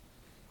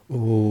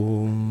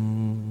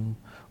Om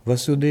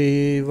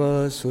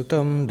Vasudeva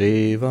Sutam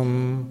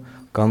Devam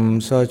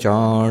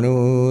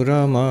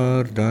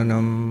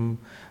Kamsachanuramardanam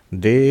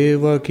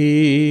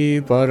Devaki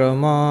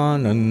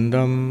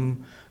Paramanandam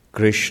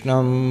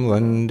Krishnam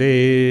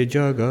Vande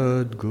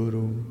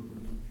Jagadguru.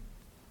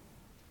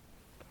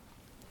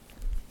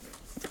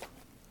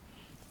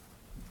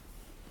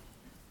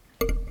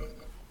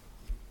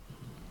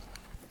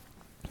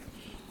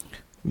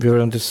 We are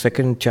on the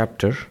second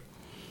chapter,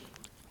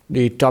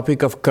 the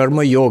topic of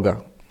Karma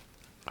Yoga,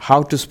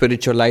 how to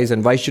spiritualize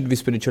and why should we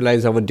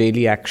spiritualize our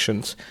daily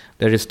actions.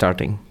 That is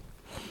starting.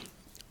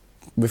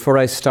 Before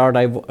I start,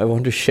 I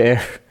want to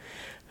share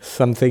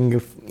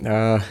something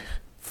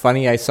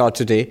funny I saw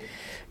today.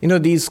 You know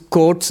these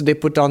quotes they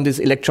put on these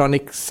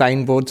electronic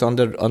signboards on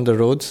the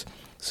roads.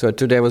 So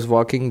today I was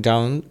walking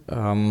down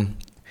on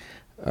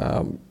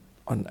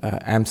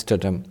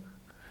Amsterdam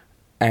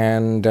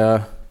and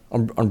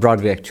on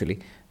Broadway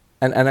actually,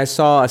 and I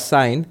saw a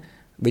sign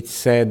which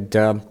said,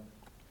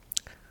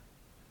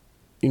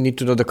 you need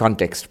to know the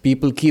context.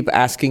 People keep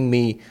asking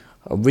me,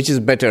 which is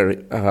better,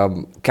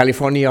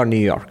 California or New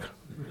York?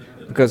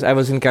 Because I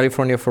was in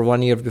California for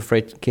 1 year before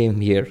I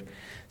came here.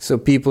 So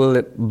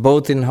people,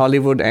 both in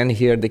Hollywood and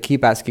here, they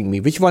keep asking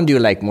me, which one do you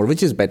like more?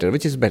 Which is better?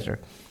 Which is better?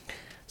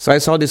 So I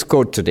saw this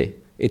quote today.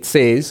 It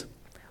says,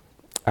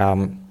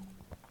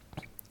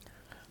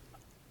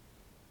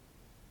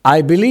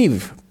 I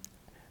believe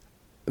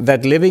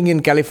that living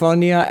in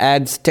California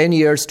adds 10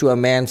 years to a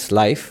man's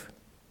life,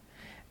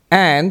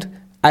 and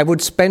I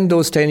would spend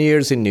those 10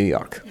 years in New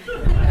York.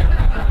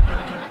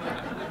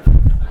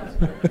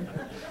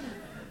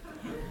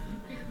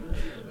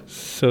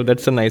 So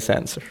that's a nice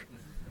answer.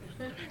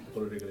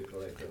 Politically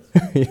correct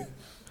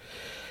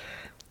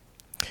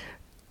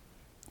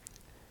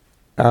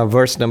answer.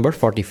 Verse number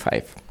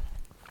 45.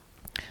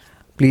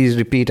 Please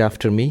repeat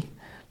after me.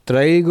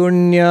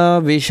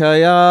 Traigunya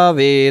Vishaya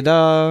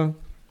Veda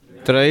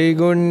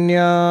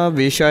Traigunya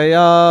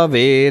Vishaya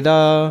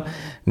Veda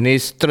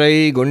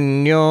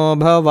Nistraigunya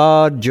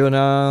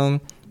Bhavarjuna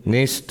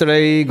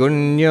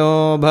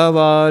Nistraigunya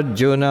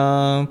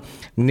Bhavarjuna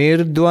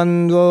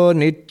Nirdvandva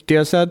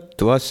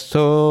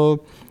Nityasattvastho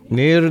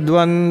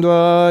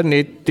Nirdvandva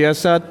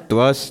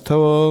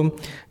Nityasattvastho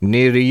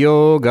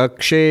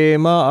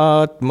Niryogakshema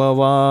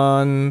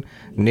Atmavan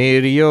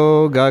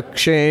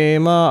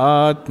Niryogakshema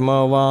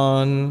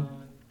Atmavan.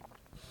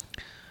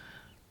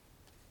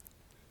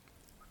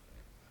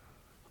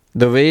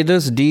 The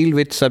Vedas deal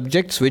with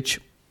subjects which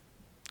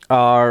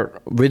are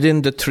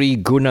within the three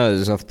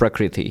gunas of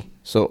Prakriti.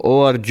 So,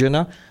 O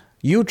Arjuna,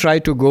 you try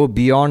to go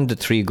beyond the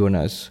three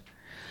gunas.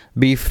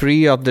 Be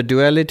free of the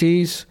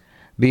dualities,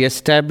 be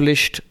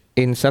established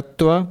in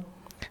sattva,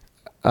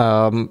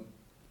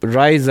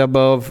 rise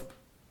above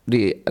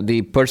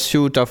the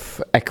pursuit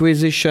of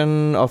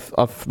acquisition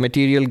of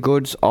material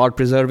goods or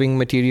preserving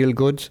material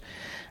goods,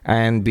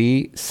 and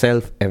be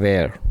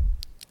self-aware.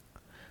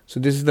 So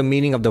this is the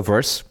meaning of the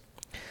verse.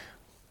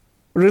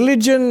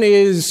 Religion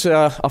is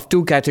of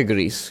two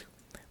categories.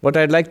 What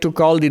I'd like to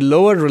call the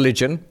lower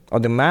religion or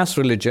the mass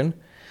religion,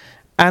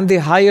 and the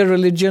higher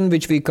religion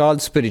which we call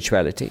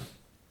spirituality.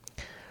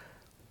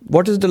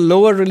 What is the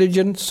lower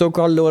religion,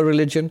 so-called lower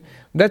religion?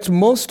 That's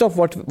most of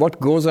what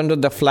goes under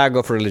the flag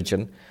of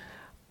religion.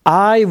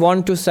 I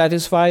want to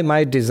satisfy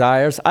my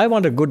desires. I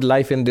want a good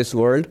life in this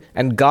world,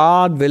 and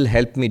God will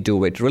help me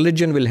do it.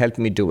 Religion will help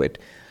me do it.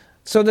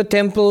 So the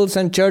temples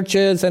and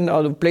churches and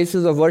all the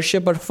places of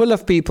worship are full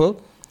of people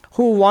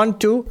who want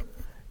to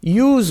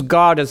use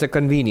God as a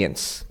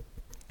convenience.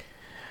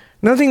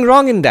 Nothing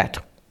wrong in that.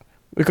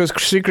 Because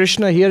Sri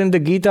Krishna here in the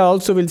Gita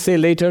also will say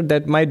later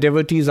that my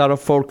devotees are of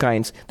four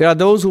kinds. There are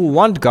those who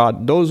want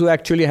God, those who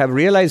actually have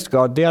realized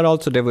God, they are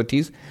also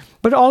devotees.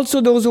 But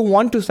also those who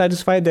want to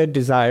satisfy their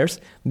desires,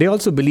 they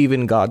also believe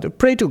in God, they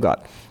pray to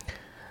God.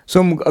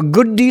 So a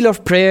good deal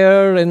of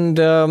prayer and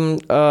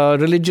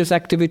religious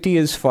activity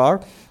is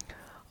for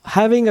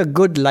having a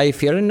good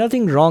life here, and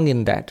nothing wrong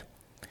in that.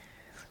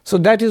 So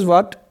that is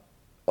what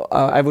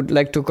I would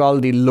like to call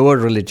the lower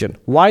religion.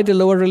 Why the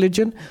lower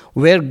religion?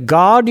 Where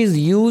God is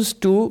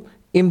used to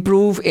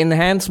improve,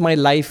 enhance my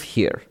life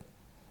here.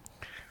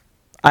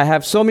 I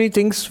have so many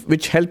things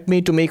which help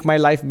me to make my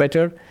life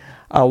better.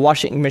 A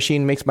washing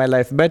machine makes my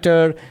life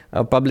better.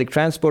 Public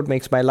transport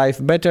makes my life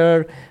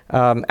better.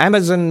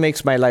 Amazon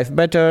makes my life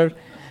better.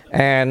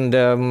 And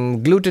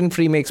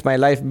gluten-free makes my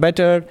life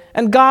better.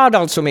 And God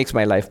also makes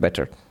my life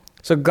better.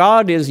 So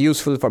God is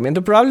useful for me. And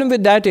the problem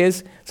with that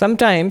is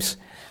sometimes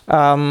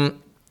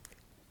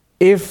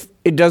if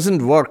it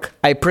doesn't work,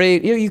 I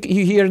prayed, you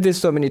hear this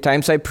so many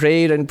times, I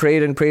prayed and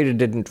prayed and prayed, it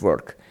didn't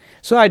work.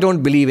 So I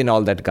don't believe in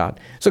all that God.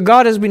 So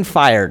God has been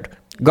fired.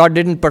 God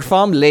didn't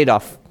perform, laid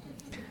off.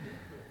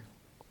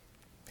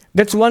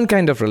 That's one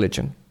kind of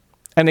religion.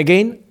 And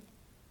again,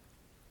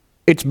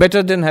 it's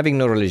better than having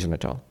no religion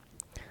at all.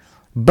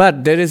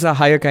 But there is a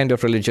higher kind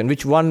of religion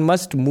which one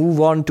must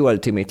move on to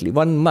ultimately.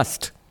 One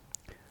must.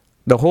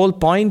 The whole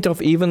point of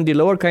even the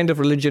lower kind of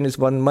religion is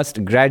one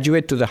must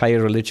graduate to the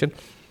higher religion,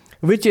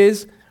 which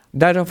is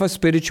that of a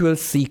spiritual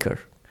seeker.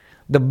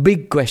 the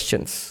big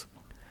questions.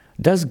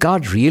 Does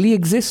God really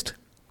exist?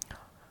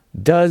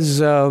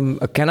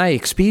 Can I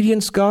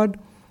experience God?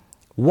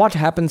 What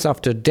happens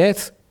after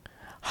death?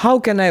 How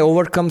can I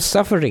overcome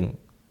suffering?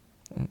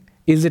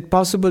 Is it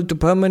possible to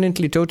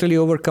permanently, totally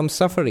overcome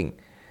suffering?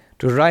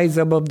 To rise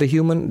above the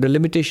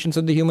limitations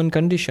of the human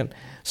condition?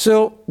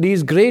 So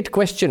these great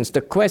questions,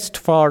 the quest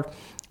for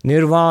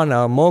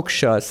nirvana,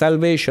 moksha,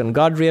 salvation,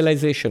 God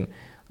realization,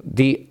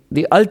 the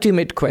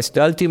ultimate quest,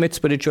 the ultimate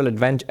spiritual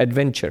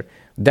adventure,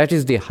 that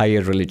is the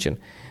higher religion.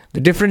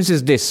 The difference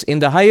is this: in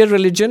the higher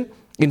religion,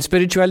 in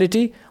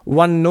spirituality,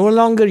 one no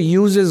longer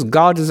uses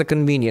God as a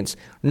convenience.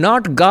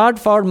 Not God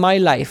for my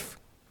life,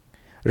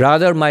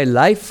 rather my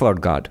life for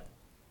God.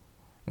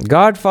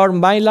 God for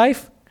my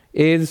life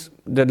is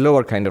the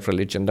lower kind of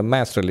religion, the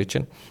mass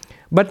religion.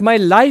 But my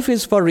life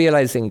is for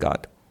realizing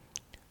God.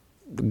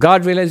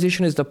 God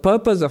realization is the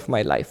purpose of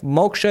my life.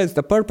 Moksha is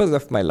the purpose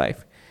of my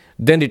life.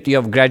 Then you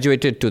have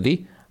graduated to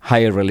the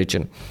higher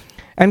religion.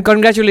 And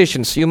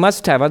congratulations, you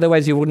must have,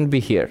 otherwise you wouldn't be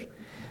here.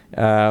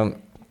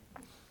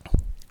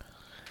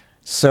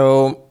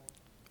 So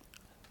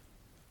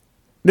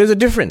there's a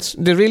difference.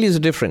 There really is a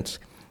difference.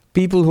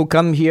 People who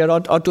come here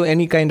or to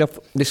any kind of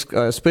this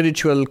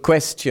spiritual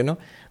quest,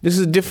 this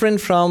is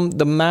different from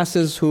the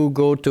masses who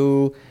go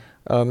to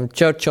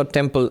church or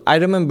temple. I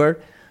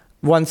remember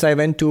once I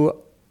went to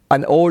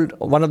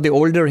one of the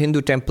older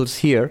Hindu temples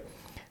here,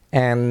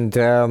 and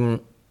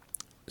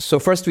so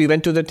first we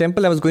went to the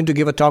temple. I was going to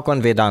give a talk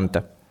on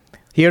Vedanta.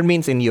 Here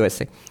means in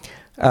USA.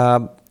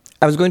 I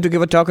was going to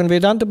give a talk on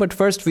Vedanta, but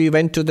first we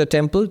went to the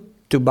temple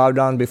to bow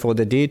down before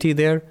the deity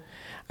there.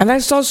 And I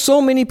saw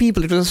so many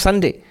people. It was a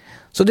Sunday.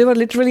 So there were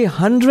literally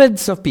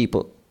hundreds of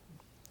people,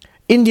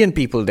 Indian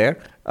people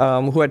there,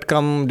 who had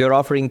come. They were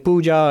offering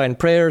puja and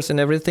prayers and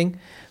everything.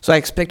 So I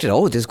expected,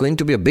 there's going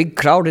to be a big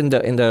crowd in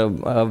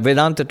the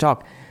Vedanta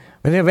talk.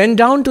 When I went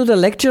down to the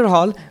lecture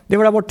hall, there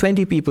were about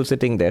 20 people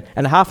sitting there,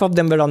 and half of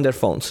them were on their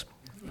phones.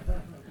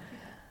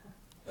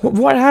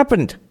 What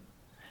happened?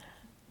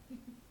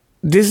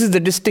 This is the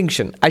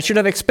distinction. I should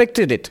have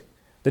expected it.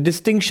 The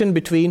distinction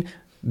between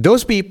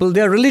those people,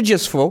 they are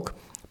religious folk,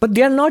 but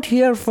they are not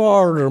here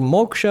for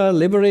moksha,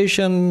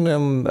 liberation,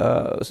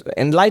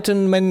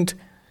 enlightenment,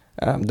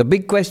 the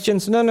big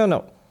questions.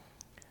 No.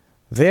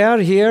 They are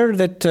here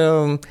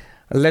that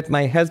let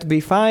my health be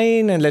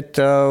fine and let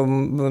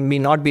me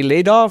not be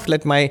laid off,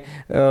 let my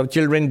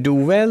children do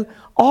well.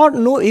 Or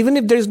no, even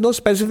if there is no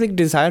specific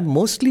desire,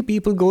 mostly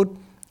people go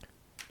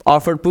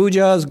offer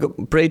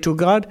pujas, pray to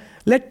God,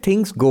 let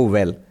things go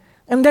well.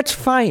 And that's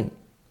fine.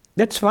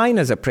 That's fine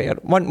as a prayer.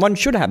 One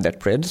should have that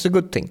prayer. It's a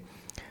good thing.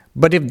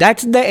 But if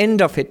that's the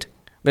end of it,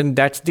 then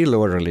that's the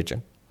lower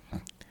religion.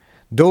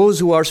 Those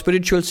who are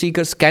spiritual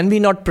seekers, can we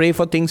not pray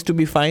for things to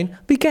be fine?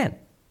 We can.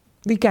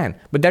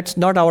 But that's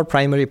not our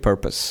primary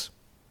purpose.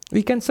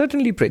 We can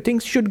certainly pray.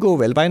 Things should go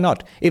well. Why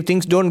not? If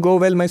things don't go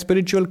well, my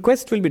spiritual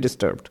quest will be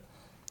disturbed.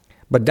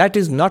 But that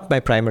is not my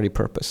primary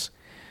purpose.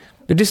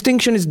 The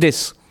distinction is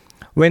this.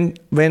 When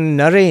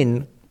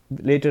Naren,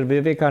 later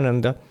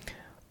Vivekananda,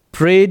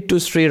 prayed to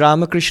Sri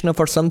Ramakrishna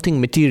for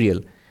something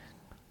material,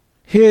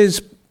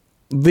 his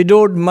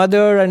widowed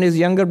mother and his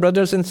younger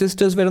brothers and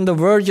sisters were on the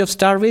verge of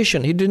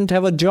starvation. He didn't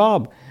have a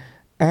job.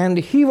 And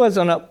he was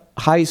on a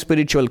high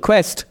spiritual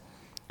quest.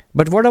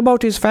 But what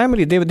about his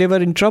family? They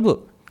were in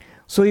trouble.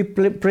 So he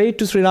prayed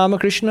to Sri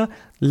Ramakrishna,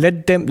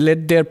 let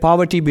their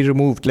poverty be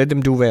removed, let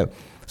them do well.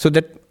 So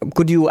that,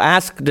 could you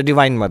ask the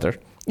Divine Mother?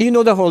 You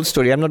know the whole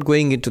story, I'm not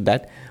going into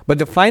that. But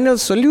the final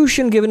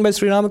solution given by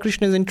Sri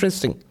Ramakrishna is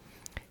interesting.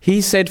 He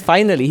said,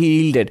 finally,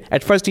 he yielded.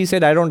 At first he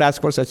said, I don't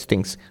ask for such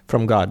things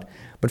from God.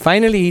 But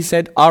finally he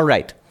said, all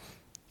right,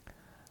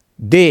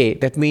 they,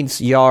 that means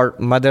your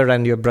mother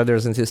and your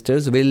brothers and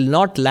sisters, will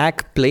not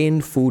lack plain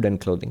food and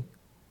clothing.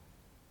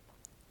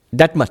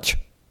 That much.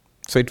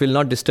 So it will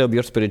not disturb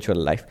your spiritual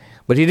life.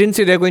 But he didn't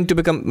say they're going to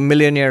become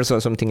millionaires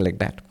or something like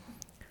that.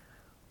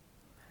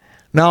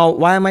 Now,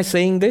 why am I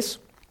saying this?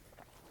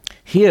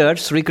 Here,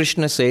 Sri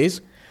Krishna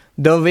says,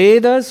 the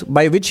Vedas,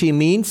 by which he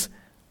means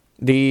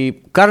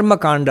the Karma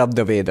Kanda of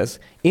the Vedas.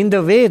 In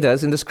the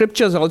Vedas, in the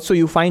scriptures also,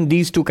 you find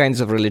these two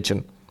kinds of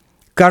religion.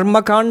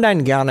 Karma Kanda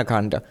and Jnana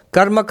Kanda.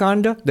 Karma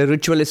Kanda, the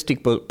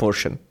ritualistic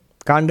portion.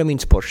 Kanda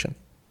means portion.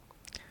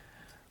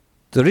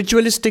 The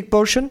ritualistic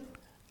portion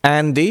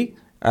and the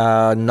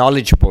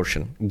knowledge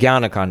portion,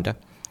 Jnana Kanda.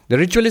 The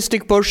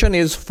ritualistic portion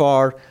is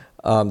for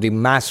the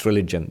mass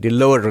religion, the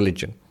lower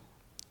religion.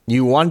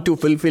 You want to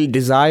fulfill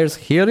desires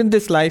here in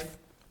this life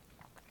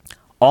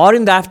or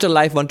in the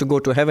afterlife, want to go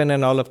to heaven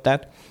and all of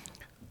that,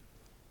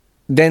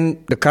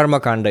 then the Karma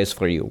Kanda is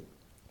for you.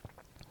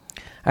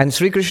 And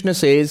Sri Krishna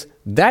says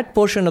that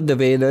portion of the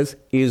Vedas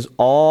is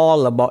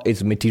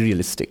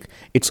materialistic.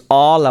 It's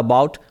all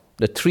about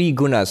the three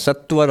gunas,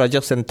 sattva,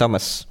 rajas and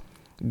tamas.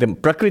 The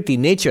Prakriti,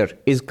 nature,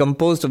 is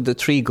composed of the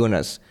three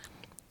gunas.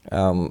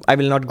 I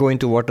will not go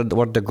into what the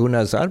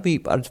gunas are.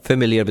 We are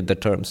familiar with the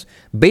terms.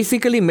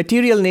 Basically,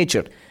 material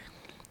nature.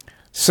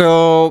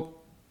 So,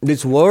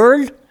 this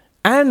world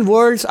and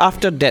worlds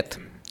after death,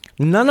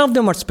 none of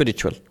them are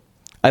spiritual.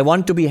 I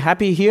want to be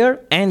happy here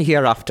and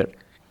hereafter.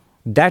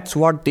 That's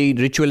what the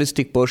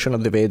ritualistic portion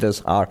of the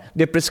Vedas are.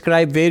 They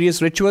prescribe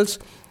various rituals.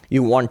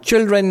 You want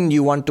children,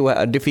 you want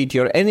to defeat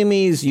your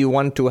enemies, you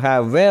want to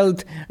have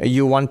wealth,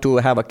 you want to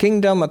have a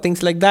kingdom, or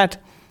things like that.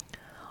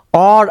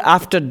 Or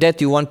after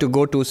death, you want to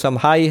go to some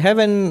high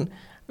heaven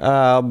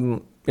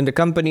in the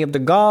company of the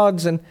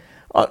gods. And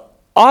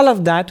all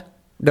of that,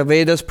 the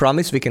Vedas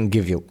promise we can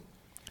give you.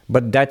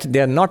 But that they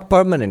are not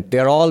permanent. They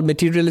are all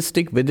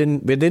materialistic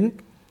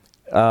within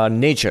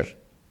nature.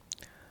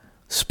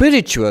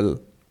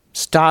 Spiritual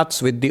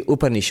starts with the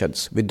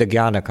Upanishads, with the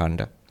Jnana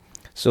Kanda.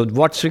 So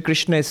what Sri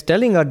Krishna is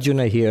telling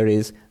Arjuna here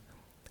is,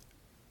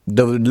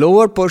 the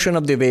lower portion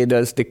of the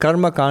Vedas, the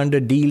Karma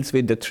Kanda, deals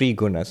with the three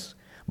gunas.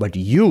 But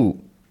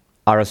you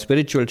are a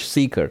spiritual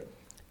seeker.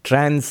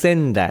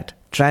 Transcend that.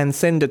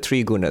 Transcend the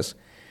three gunas.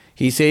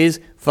 He says,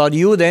 for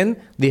you then,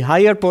 the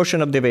higher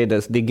portion of the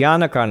Vedas, the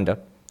Jnana Kanda,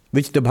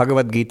 which the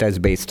Bhagavad Gita is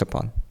based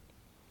upon.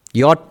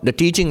 The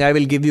teaching I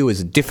will give you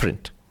is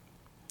different.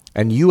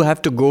 And you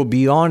have to go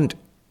beyond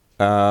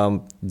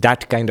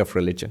that kind of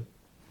religion.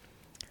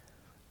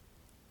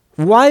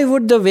 Why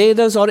would the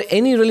Vedas or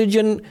any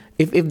religion,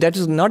 if that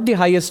is not the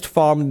highest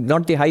form,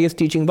 not the highest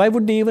teaching, why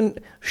would they even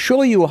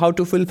show you how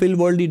to fulfill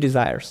worldly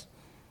desires?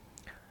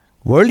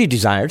 Worldly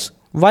desires,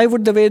 why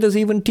would the Vedas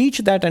even teach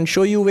that and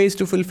show you ways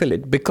to fulfill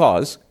it?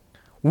 Because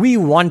we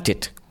want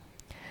it.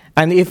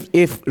 And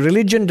if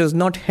religion does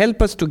not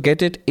help us to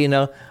get it in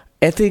a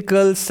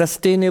ethical,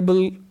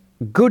 sustainable,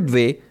 good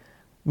way,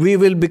 we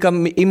will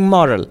become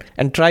immoral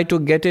and try to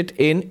get it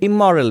in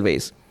immoral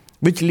ways,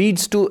 which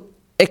leads to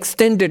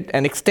extended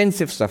and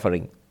extensive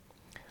suffering.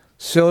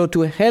 So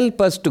to help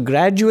us to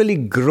gradually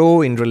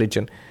grow in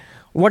religion,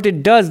 what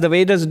it does, the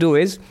Vedas do,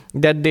 is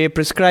that they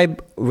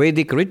prescribe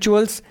Vedic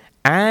rituals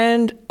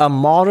and a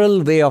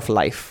moral way of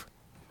life.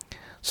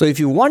 So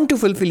if you want to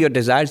fulfill your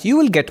desires, you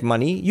will get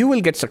money, you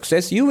will get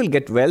success, you will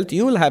get wealth,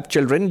 you will have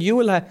children, you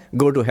will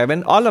go to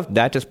heaven. All of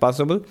that is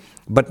possible.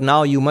 But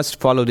now you must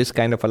follow this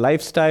kind of a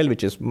lifestyle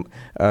which is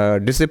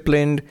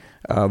disciplined,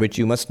 which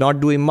you must not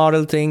do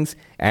immoral things,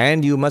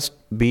 and you must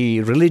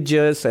be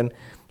religious and,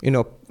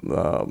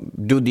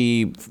 do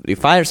the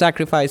fire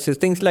sacrifices,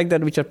 things like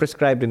that which are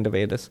prescribed in the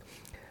Vedas.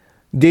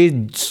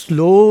 They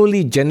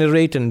slowly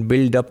generate and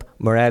build up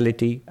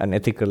morality and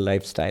ethical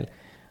lifestyle,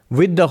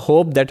 with the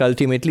hope that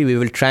ultimately we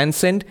will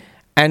transcend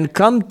and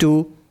come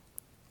to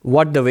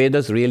what the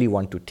Vedas really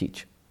want to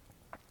teach,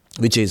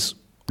 which is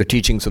the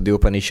teachings of the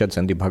Upanishads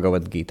and the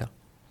Bhagavad Gita.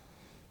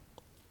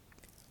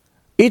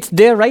 It's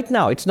there right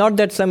now. It's not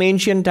that some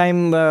ancient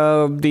time,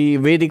 the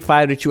Vedic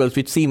fire rituals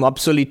which seem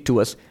obsolete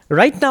to us.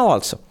 Right now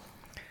also.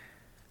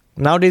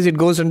 Nowadays it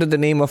goes under the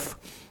name of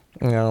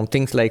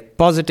things like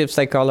positive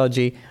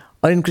psychology,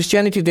 or in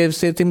Christianity they have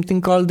something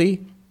called the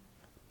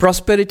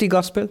prosperity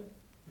gospel.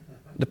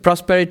 The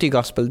prosperity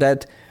gospel,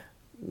 that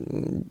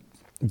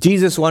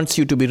Jesus wants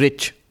you to be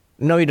rich.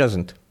 No, he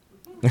doesn't.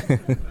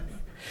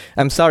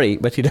 I'm sorry,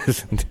 but he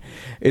doesn't.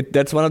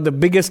 That's one of the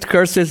biggest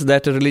curses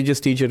that a religious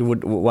teacher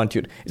would want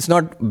you to. It's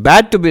not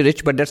bad to be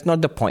rich, but that's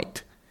not the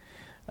point.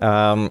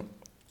 Maharshi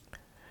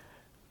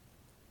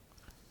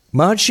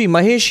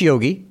Mahesh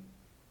Yogi,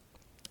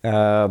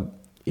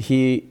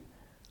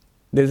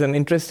 there's an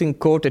interesting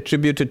quote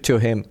attributed to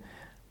him.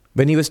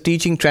 When he was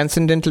teaching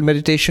transcendental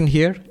meditation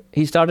here,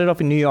 he started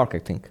off in New York, I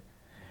think.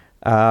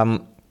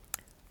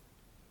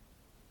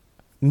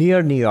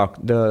 Near New York,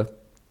 the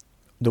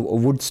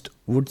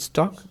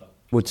Woodstock?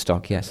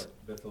 Woodstock, yes.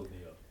 Bethel, New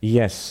York.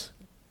 Yes.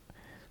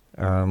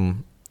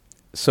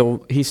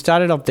 So he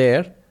started off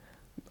there,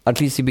 at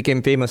least he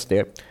became famous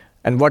there,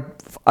 and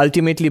what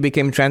ultimately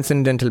became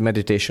transcendental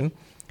meditation.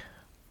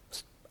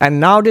 And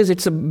nowadays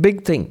it's a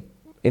big thing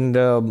in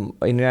the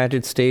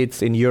United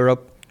States, in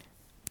Europe.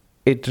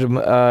 It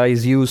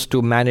is used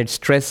to manage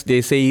stress.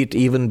 They say it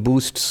even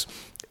boosts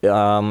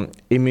the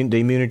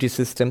immunity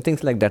system,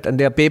 things like that. And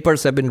their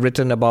papers have been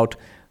written about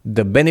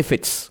the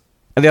benefits.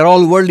 And they're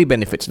all worldly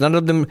benefits. None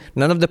of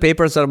the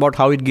papers are about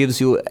how it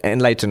gives you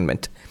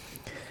enlightenment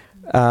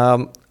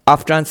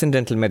of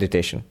transcendental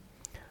meditation.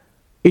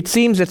 It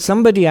seems that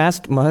somebody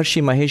asked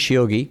Maharshi Mahesh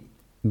Yogi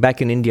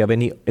back in India,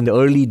 in the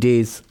early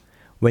days,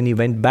 when he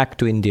went back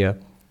to India,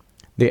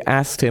 they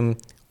asked him,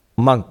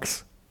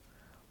 monks,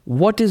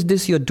 what is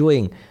this you're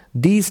doing?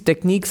 These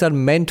techniques are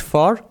meant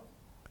for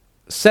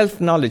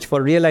self-knowledge,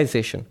 for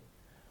realization,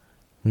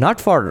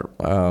 not for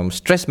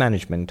stress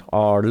management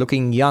or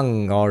looking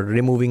young or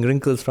removing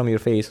wrinkles from your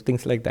face,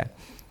 things like that.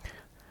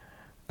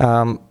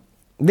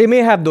 They may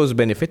have those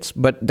benefits,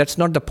 but that's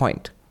not the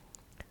point.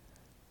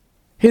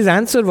 His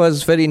answer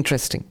was very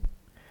interesting.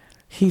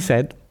 He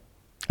said,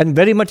 and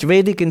very much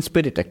Vedic in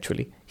spirit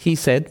actually, he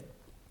said,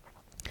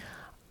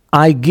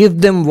 I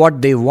give them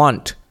what they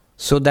want,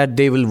 so that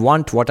they will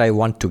want what I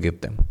want to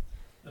give them.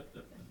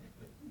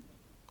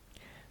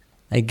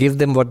 I give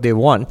them what they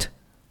want,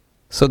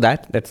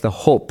 that's the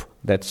hope,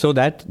 so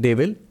that they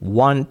will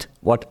want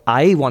what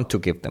I want to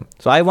give them.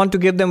 So I want to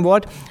give them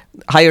what?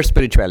 Higher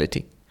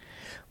spirituality.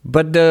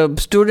 But the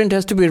student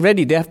has to be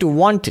ready, they have to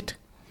want it.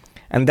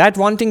 And that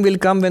wanting will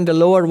come when the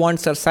lower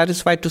wants are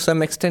satisfied to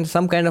some extent.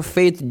 Some kind of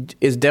faith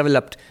is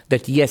developed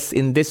that yes,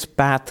 in this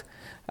path,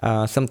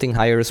 something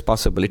higher is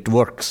possible. It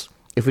works.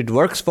 If it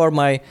works for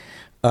my,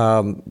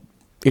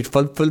 it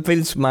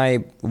fulfills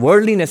my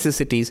worldly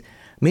necessities,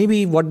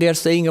 maybe what they are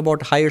saying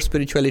about higher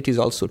spirituality is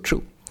also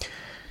true.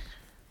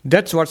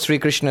 That's what Sri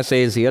Krishna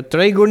says here.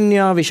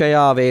 Traigunya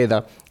Vishaya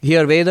Veda.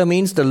 Here Veda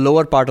means the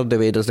lower part of the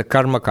Vedas, the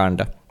Karma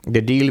Kanda.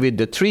 They deal with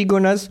the three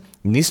gunas.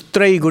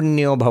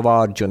 Nistraigunyo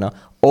Bhava Arjuna.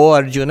 O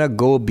Arjuna,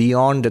 go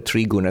beyond the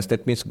three gunas.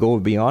 That means go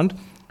beyond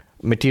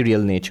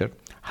material nature.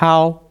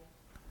 How?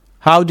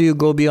 How do you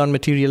go beyond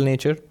material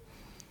nature?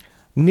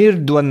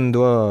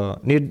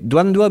 Nirdvandva.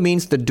 Nirdvandva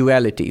means the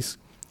dualities.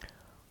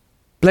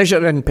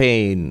 Pleasure and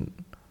pain.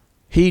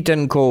 Heat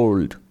and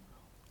cold.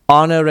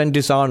 Honor and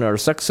dishonor.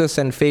 Success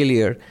and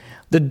failure.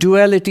 The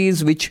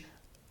dualities which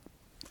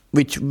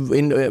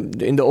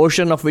in the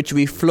ocean of which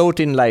we float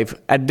in life.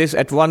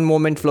 At one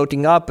moment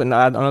floating up and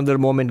at another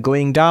moment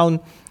going down.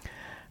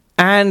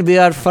 And we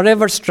are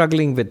forever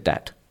struggling with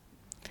that.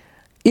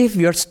 If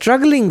you are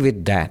struggling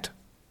with that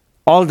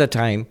all the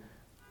time,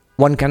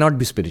 one cannot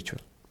be spiritual.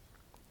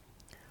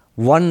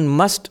 One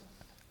must,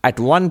 at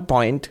one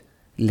point,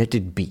 let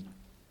it be.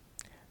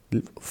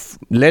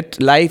 Let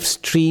life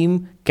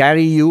stream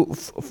carry you.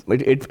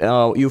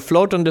 You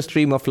float on the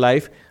stream of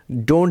life.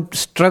 Don't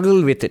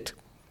struggle with it.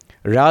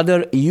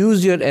 Rather,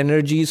 use your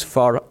energies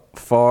for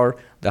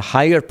the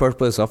higher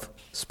purpose of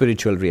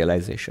spiritual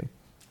realization.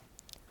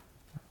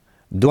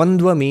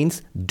 Dvandva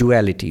means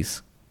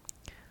dualities.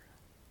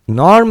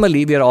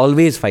 Normally, we are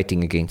always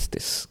fighting against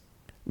this.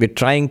 We're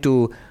trying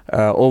to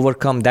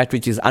overcome that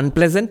which is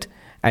unpleasant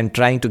and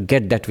trying to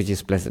get that which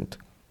is pleasant.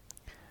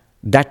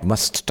 That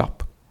must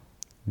stop.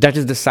 That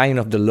is the sign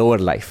of the lower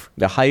life.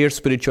 The higher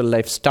spiritual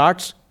life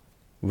starts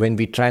when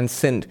we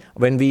transcend,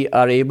 when we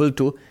are able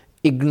to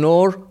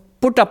ignore,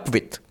 put up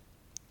with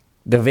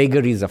the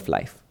vagaries of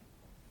life.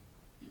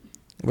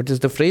 What is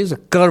the phrase? A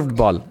curved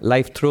ball.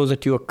 Life throws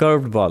at you a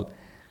curved ball.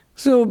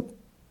 So,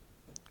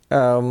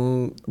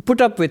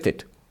 put up with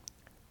it.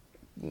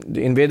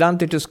 In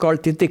Vedanta it is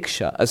called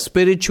titiksha, a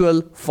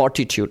spiritual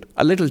fortitude,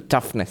 a little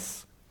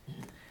toughness.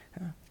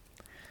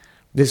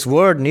 This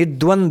word,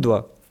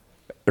 nirdvandva,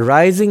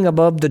 rising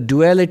above the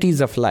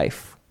dualities of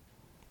life,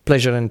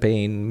 pleasure and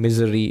pain,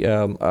 misery,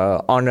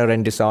 honor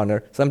and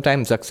dishonor,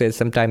 sometimes success,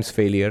 sometimes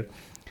failure,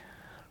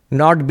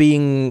 not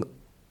being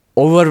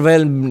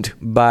overwhelmed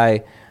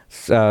by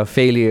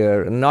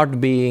failure,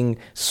 not being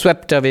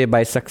swept away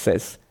by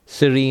success,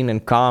 serene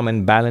and calm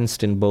and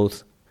balanced in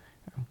both,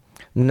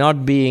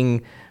 not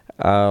being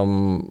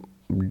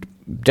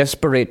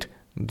desperate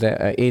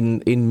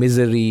in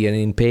misery and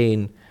in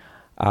pain,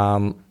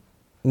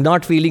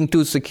 not feeling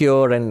too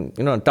secure and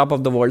on top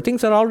of the world.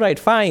 Things are all right,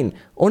 fine,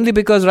 only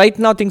because right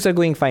now things are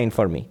going fine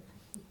for me.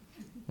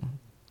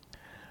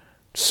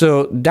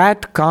 So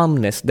that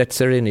calmness, that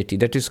serenity,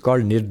 that is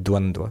called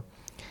nirdvandva.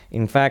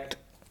 In fact,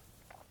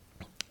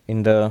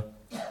 in the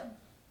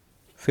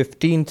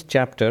 15th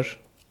chapter,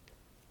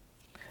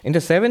 in the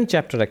 7th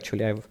chapter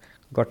actually, I've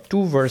got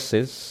two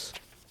verses,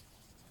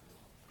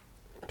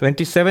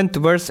 27th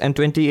verse and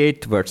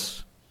 28th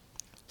verse,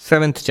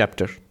 7th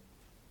chapter.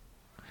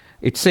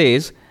 It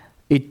says,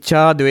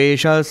 Ichcha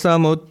dvesha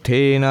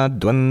samuthena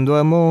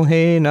dvandva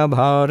mohena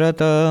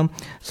bharata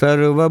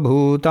sarva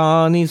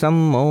bhutani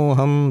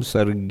sammoham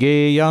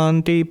sarge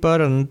yanti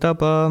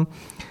parantapa.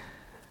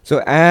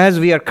 So as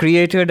we are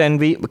created, and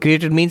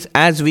created means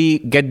as we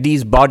get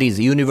these bodies,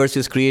 the universe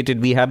is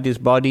created, we have these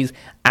bodies,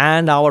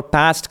 and our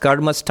past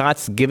karma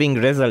starts giving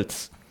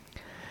results.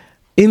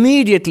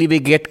 Immediately we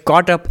get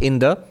caught up in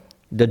the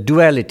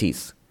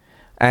dualities.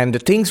 And the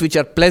things which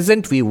are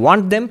pleasant, we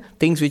want them.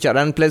 Things which are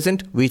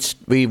unpleasant, which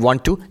we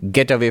want to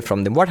get away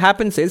from them. What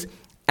happens is,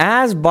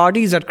 as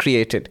bodies are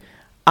created,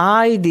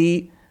 I,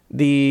 the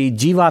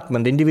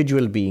Jivatman, the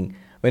individual being,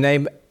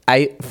 when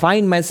I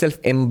find myself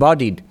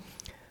embodied,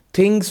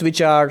 things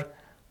which are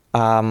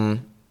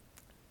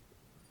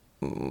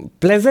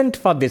pleasant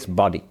for this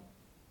body,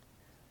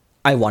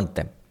 I want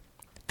them.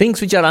 Things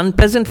which are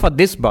unpleasant for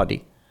this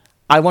body,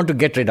 I want to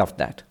get rid of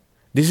that.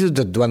 This is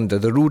the dvandva,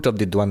 the root of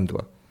the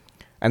dvandva.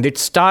 And it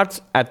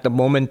starts at the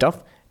moment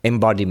of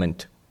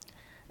embodiment.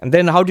 And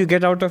then how do you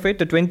get out of it?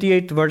 The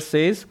 28th verse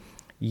says,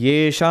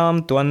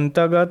 Yesham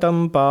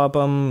tvantagatam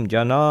papam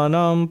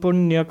jananam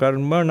punya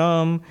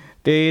karmanam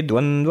te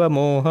dvandva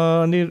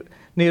moha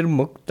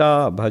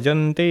nirmukta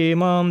bhajante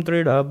mam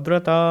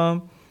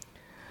tridhabrata.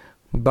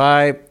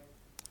 By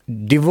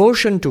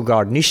devotion to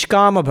God,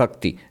 nishkama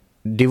bhakti,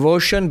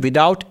 devotion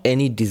without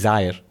any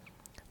desire,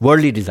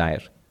 worldly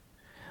desire.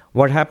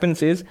 What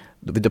happens is,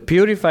 with the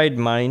purified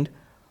mind,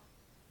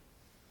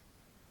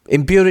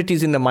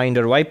 impurities in the mind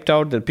are wiped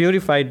out. The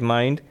purified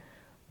mind,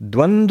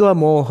 dvandva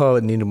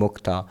moha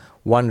nirmukta,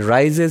 one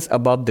rises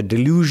above the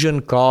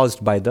delusion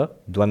caused by the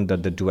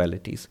dvandva, the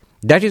dualities.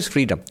 That is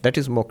freedom. That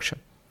is moksha.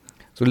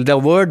 So the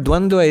word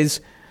dvandva is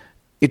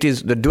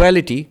the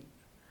duality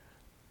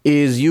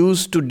is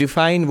used to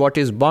define what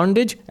is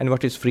bondage and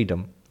what is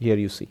freedom. Here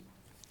you see.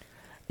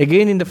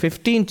 Again in the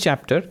 15th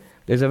chapter,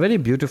 There's a very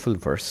beautiful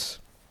verse.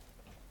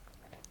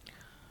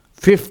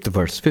 5th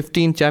verse,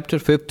 15th chapter,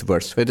 5th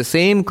verse, where the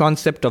same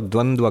concept of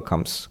Dvandva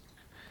comes.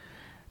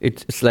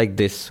 It's like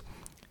this.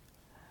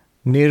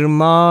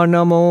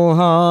 Nirmana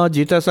moha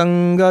jita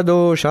sanga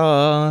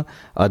dosha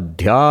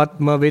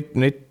adhyatma vit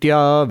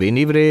nitya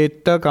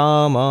vinivretta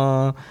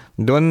kama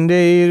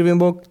dvandeir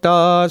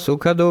vimukta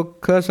sukha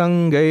dukkha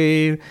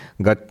sangair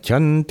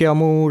gacchantya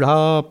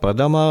mudha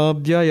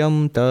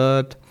padamabhyayam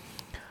tat.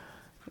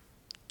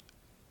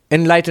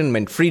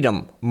 Enlightenment,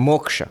 freedom,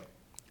 moksha.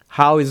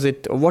 How is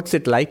it? What's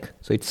it like?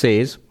 So it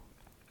says,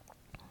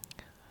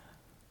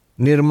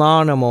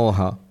 Nirmana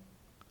moha,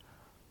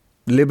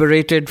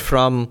 liberated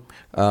from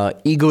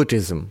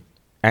egotism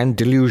and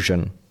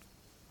delusion.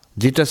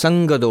 Jita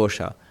sanga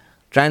dosha,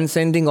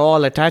 transcending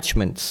all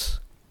attachments.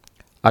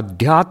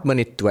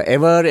 Adhyatmanitva,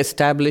 ever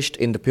established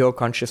in the pure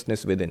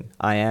consciousness within.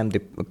 I am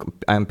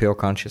pure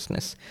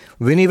consciousness.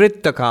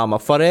 Vinivritta kama,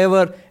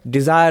 forever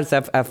desires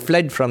have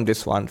fled from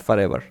this one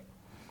forever.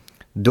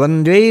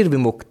 Dvandvair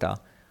vimukta,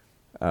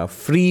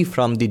 free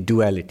from the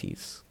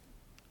dualities.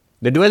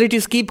 The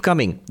dualities keep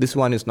coming. This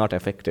one is not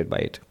affected by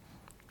it.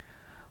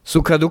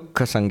 Sukha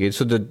dukkha sangit.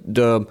 So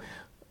the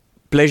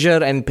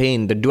pleasure and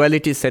pain, the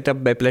duality set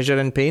up by pleasure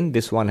and pain,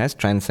 this one has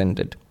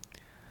transcended.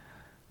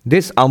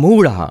 This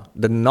amudha,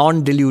 the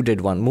non-deluded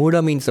one.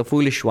 Mudha means the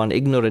foolish one,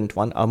 ignorant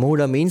one.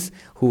 Amudha means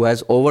who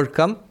has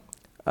overcome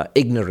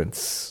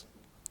ignorance.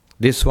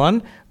 This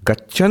one,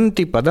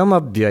 gachanti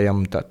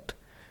padamabhyayam tat,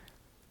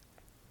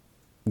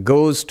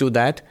 goes to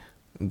that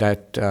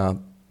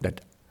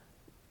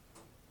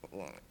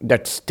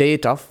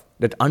state of,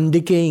 that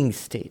undecaying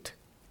state,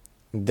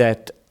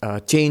 that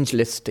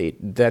changeless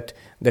state, that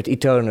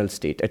eternal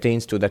state,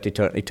 attains to that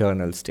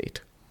eternal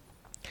state,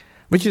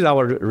 which is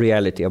our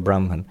reality of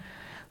Brahman.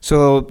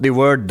 So the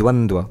word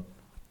dvandva,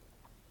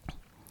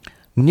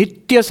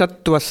 nitya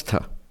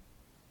sattvastha,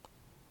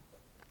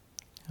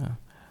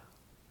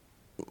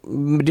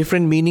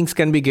 different meanings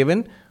can be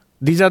given.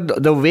 These are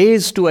the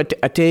ways to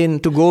attain,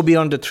 to go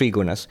beyond the three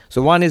gunas.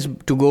 So one is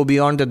to go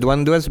beyond the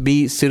dvandvas,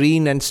 be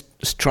serene and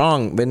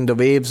strong when the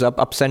waves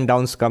ups and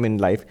downs come in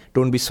life.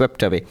 Don't be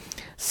swept away.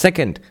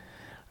 Second,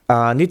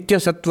 nitya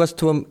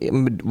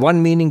sattvastvam,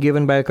 one meaning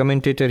given by a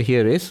commentator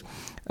here is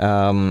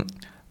dhairyam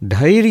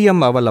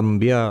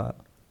avalambya,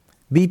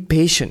 be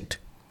patient.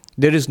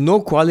 There is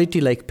no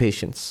quality like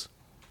patience.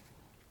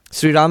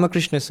 Sri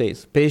Ramakrishna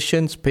says,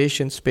 patience,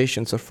 patience,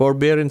 patience, or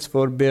forbearance,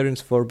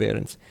 forbearance,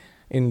 forbearance.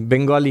 In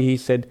Bengali, he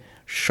said,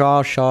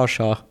 Sha, Sha,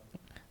 Sha.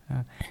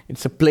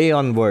 It's a play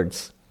on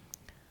words.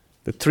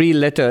 The three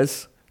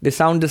letters, they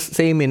sound the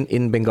same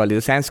in Bengali.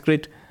 The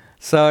Sanskrit,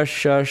 Sa,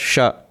 Sha,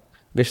 Sha.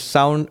 They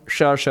sound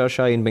Sha, Sha,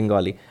 Sha in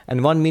Bengali.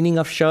 And one meaning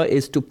of Sha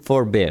is to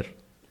forbear.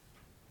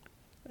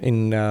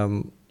 In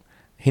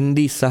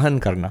Hindi, Sahan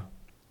karna.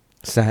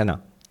 Sahana.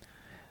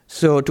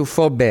 So, to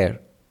forbear.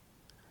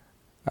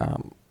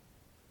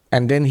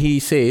 And then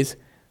he says,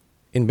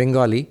 in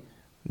Bengali,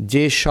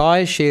 Je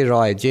shoy she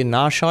roy, je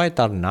na shoy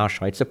tar na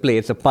shoy. It's a play,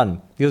 it's a pun.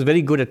 He was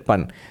very good at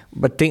pun.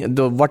 But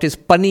what is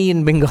punny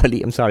in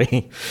Bengali? I'm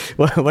sorry.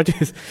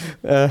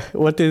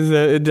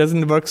 It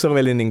doesn't work so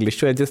well in English,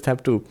 so I just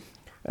have to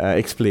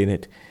explain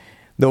it.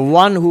 The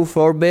one who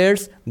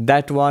forbears,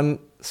 that one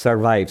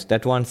survives,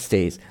 that one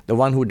stays. The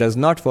one who does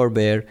not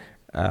forbear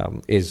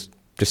is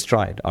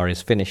destroyed or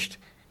is finished.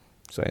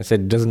 So I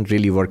said it doesn't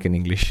really work in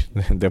English,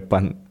 the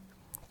pun.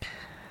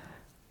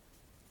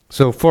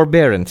 So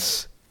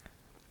forbearance.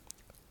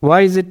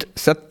 Why is it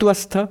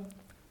sattvastha?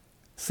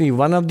 See,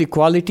 one of the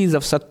qualities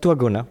of sattva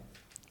guna,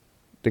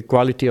 the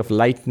quality of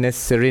lightness,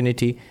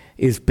 serenity,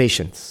 is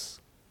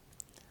patience.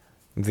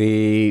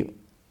 The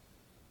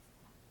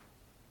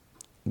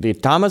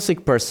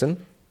tamasic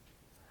person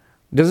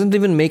doesn't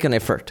even make an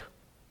effort.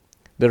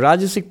 The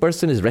rajasic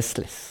person is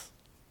restless.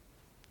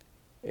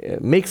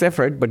 Makes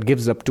effort but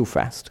gives up too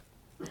fast.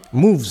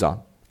 Moves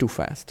on too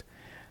fast.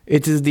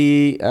 It is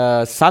the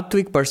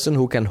sattvic person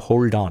who can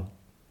hold on,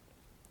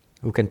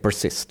 who can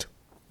persist.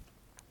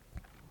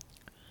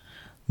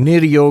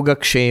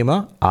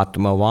 Niryogakshema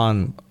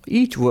atmavan.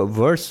 Each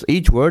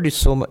word is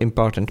so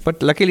important,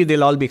 but luckily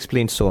they'll all be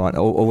explained so on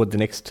over the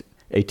next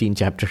 18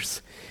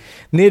 chapters.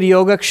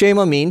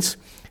 Niryogakshema means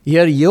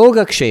here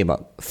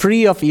yogakshema,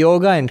 free of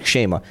yoga and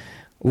kshema.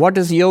 What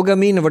does yoga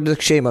mean? What does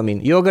kshema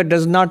mean? Yoga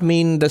does not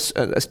mean the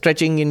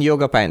stretching in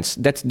yoga pants.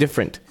 That's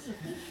different.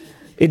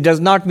 It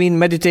does not mean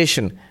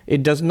meditation.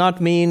 It does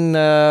not mean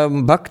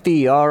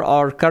bhakti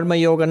or karma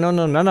yoga. No,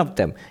 none of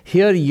them.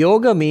 Here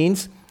yoga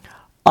means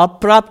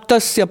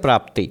apraptasya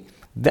prapti.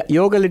 The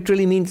yoga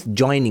literally means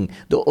joining.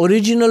 The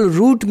original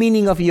root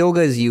meaning of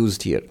yoga is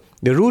used here.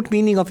 The root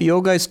meaning of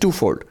yoga is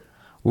twofold.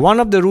 One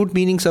of the root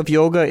meanings of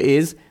yoga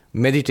is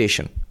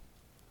meditation.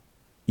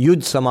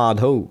 Yud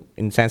samadho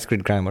in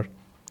Sanskrit grammar.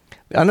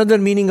 Another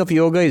meaning of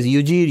yoga is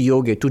yujir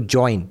yoga, to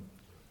join,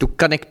 to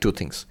connect two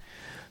things.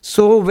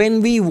 So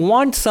when we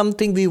want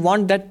something, we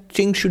want that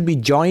thing should be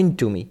joined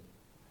to me.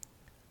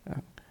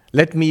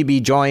 Let me be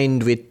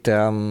joined with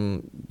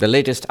the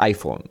latest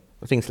iPhone,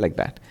 things like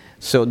that.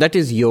 So that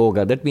is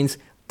yoga. That means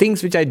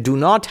things which I do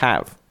not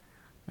have,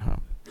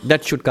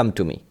 that should come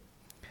to me.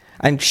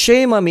 And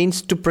kshema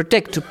means to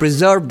protect, to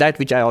preserve that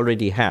which I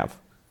already have.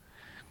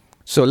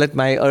 So let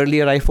my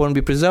earlier iPhone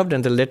be preserved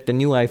and then let the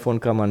new iPhone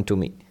come unto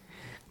me.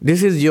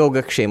 This is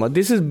yoga kshema.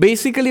 This is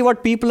basically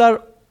what people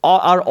are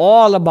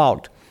all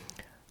about.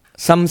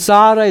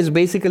 Samsara is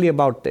basically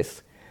about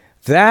this.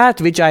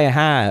 That which I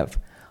have,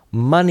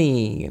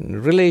 money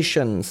and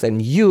relations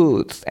and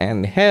youth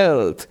and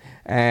health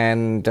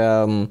and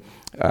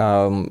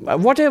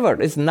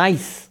whatever is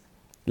nice,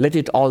 let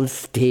it all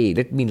stay.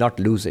 Let me not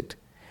lose it.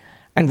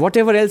 And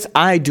whatever else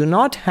I do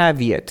not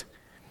have yet,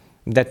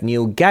 that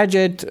new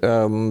gadget,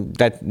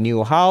 that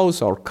new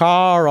house or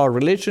car or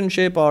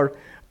relationship or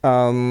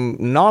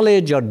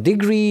knowledge or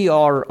degree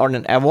or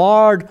an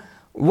award,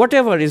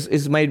 whatever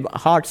is my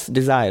heart's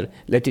desire,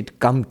 let it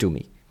come to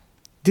me.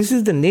 This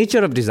is the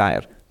nature of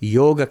desire,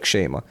 yoga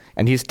kshema.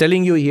 And he's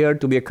telling you here,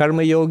 to be a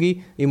karma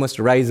yogi, you must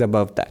rise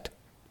above that.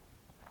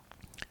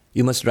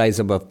 You must rise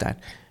above that.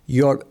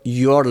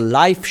 Your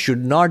life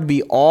should not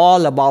be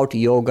all about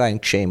yoga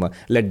and kshema.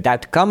 Let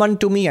that come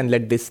unto me and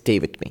let this stay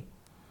with me.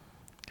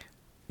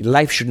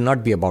 Life should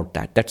not be about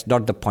that. That's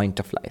not the point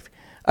of life.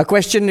 A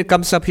question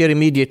comes up here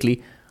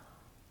immediately.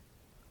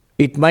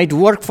 It might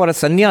work for a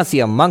sannyasi,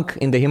 a monk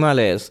in the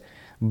Himalayas,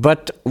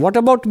 but what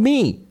about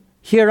me?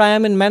 Here I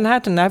am in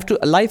Manhattan.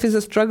 Life is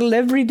a struggle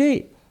every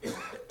day.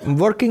 I'm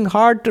working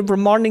hard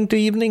from morning to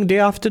evening, day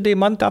after day,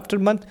 month after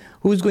month.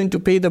 Who's going to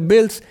pay the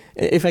bills?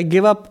 If I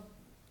give up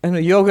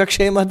yoga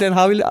kshema, then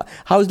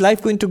how is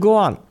life going to go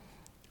on?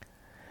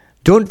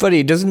 Don't worry.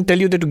 It doesn't tell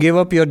you that to give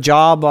up your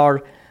job,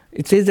 or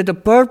it says that the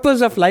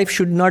purpose of life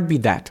should not be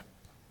that.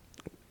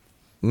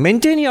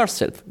 Maintain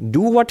yourself.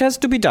 Do what has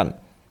to be done.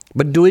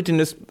 But do it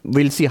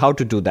we'll see how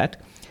to do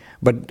that.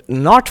 But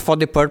not for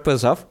the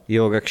purpose of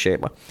yoga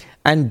kshema.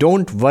 And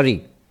don't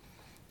worry.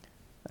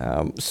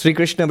 Sri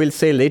Krishna will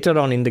say later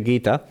on in the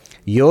Gita,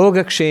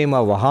 yoga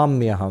kshema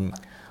vahamyaham.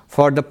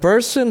 For the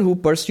person who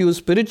pursues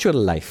spiritual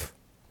life,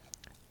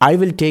 I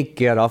will take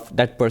care of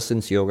that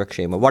person's yoga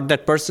kshema. What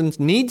that person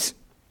needs,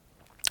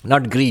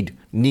 not greed,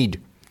 need.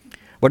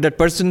 What that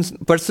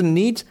person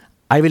needs,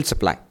 I will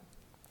supply.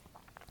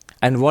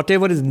 And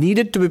whatever is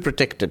needed to be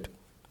protected,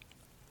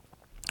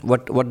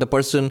 what the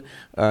person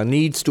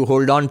needs to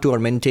hold on to or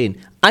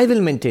maintain, I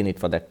will maintain it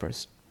for that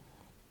person.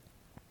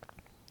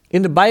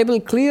 In the Bible,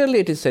 clearly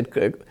it is said,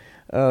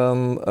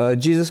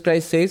 Jesus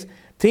Christ says,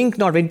 think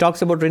not, when he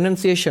talks about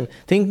renunciation,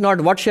 think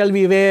not, what shall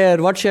we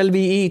wear, what shall we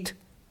eat?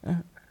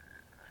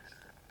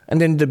 And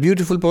then the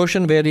beautiful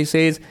portion where he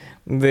says,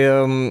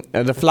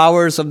 the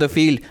flowers of the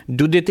field,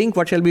 do they think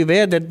what shall we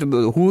wear? That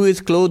who is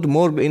clothed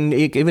more?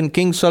 Even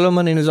King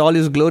Solomon in all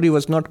his glory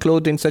was not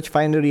clothed in such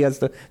finery as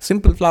the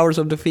simple flowers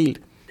of the field.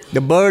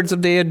 The birds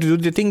of the air, do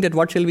they think that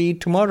what shall we eat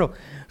tomorrow?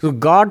 So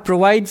God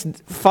provides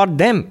for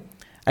them.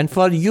 And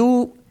for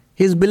you,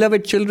 his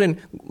beloved children,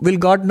 will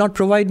God not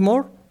provide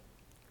more?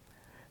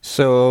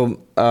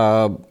 So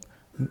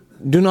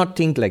do not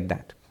think like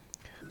that.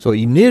 So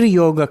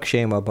niryoga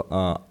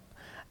kshema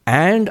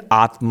and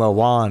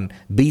atmavan,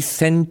 be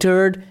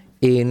centered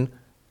in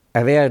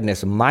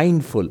awareness,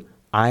 mindful.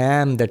 I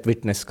am that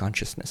witness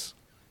consciousness.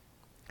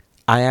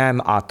 I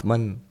am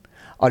Atman.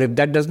 Or if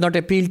that does not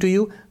appeal to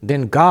you,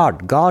 then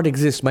God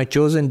exists. My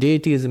chosen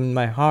deity is in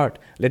my heart.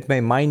 Let my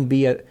mind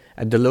be at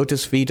the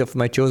lotus feet of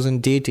my chosen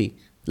deity.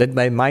 Let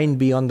my mind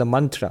be on the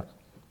mantra.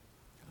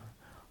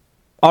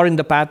 Or in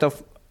the path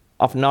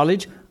of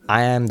knowledge,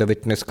 I am the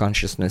witness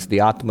consciousness,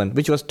 the Atman,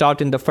 which was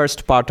taught in the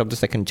first part of the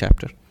second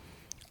chapter.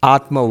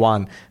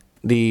 Atmavan.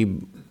 The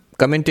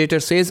commentator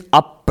says,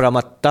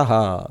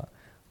 apramattaha.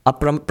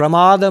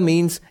 Pramada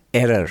means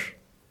error.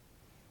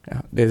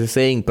 There's a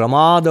saying,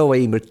 pramada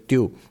vai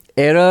mrityu.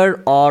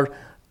 Error or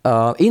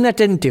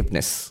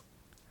inattentiveness.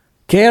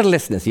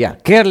 Carelessness.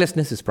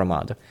 Carelessness is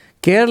pramada.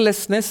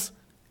 Carelessness,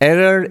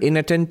 error,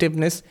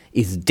 inattentiveness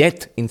is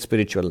death in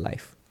spiritual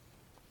life.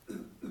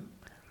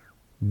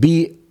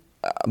 Be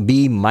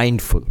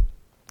mindful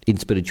in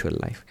spiritual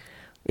life.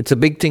 It's a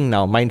big thing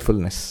now,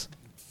 mindfulness.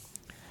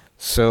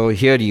 So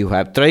here you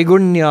have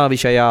Traigunya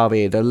Vishaya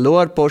Veda, the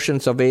lower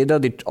portions of Veda.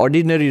 The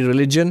ordinary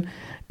religion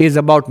is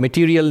about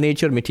material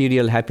nature,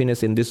 material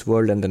happiness in this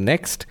world and the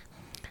next.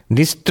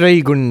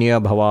 Nistraigunya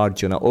Bhava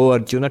Arjuna. Oh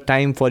Arjuna,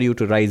 time for you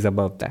to rise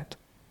above that.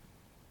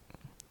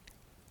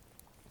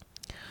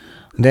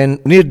 Then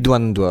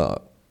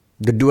Nirdvandva,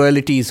 the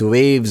dualities,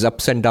 waves,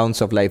 ups and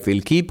downs of life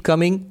will keep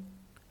coming.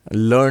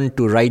 Learn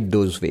to ride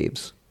those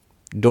waves.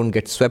 Don't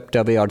get swept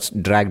away or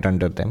dragged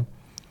under them.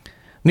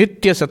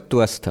 Nitya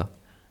Sattvastha,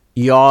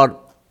 your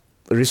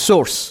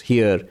resource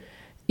here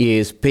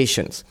is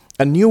patience.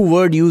 A new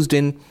word used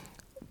in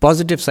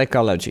positive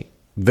psychology,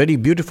 very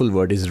beautiful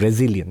word, is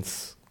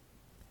resilience.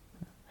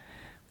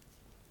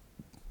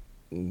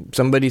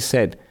 Somebody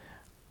said,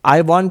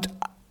 I want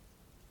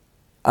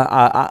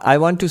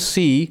to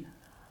see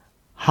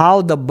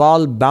how the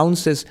ball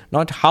bounces,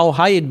 not how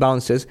high it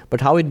bounces,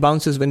 but how it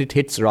bounces when it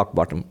hits rock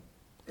bottom.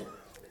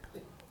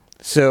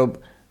 So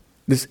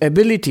this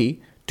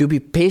ability to be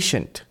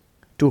patient,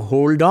 to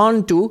hold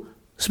on to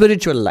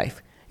spiritual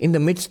life, in the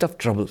midst of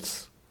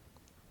troubles,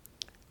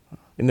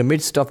 in the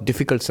midst of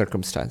difficult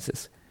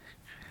circumstances.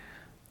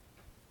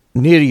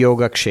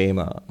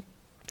 Nir-yoga-kshema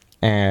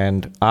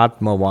and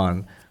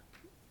Atmavan.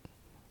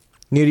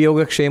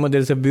 Nir-yoga-kshema,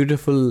 there's a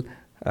beautiful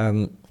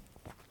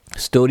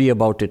story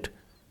about it.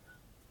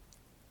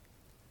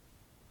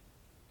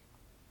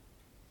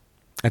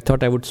 I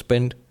thought I would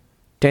spend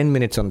 10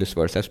 minutes on this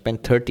verse. I've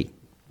spent 30.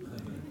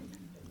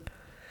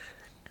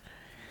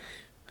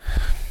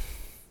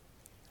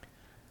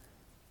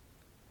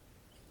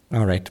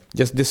 All right,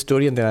 just this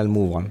story and then I'll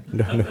move on.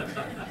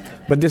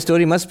 But this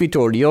story must be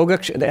told.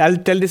 I'll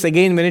tell this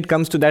again when it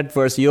comes to that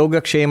verse.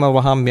 Yoga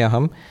Kshema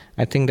Vahamyaham.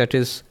 I think that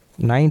is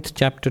 9th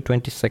chapter,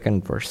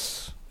 22nd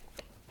verse.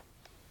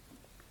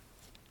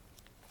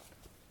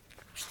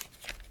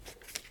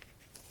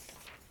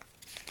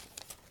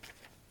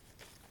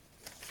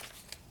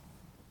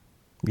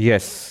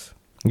 Yes.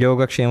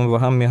 Yoga Kshema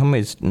Vahamyaham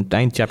is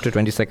 9th chapter,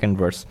 22nd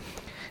verse.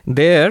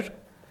 There,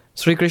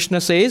 Sri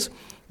Krishna says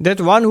that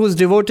one who is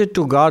devoted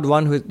to God,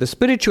 one who is the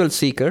spiritual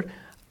seeker,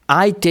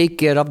 I take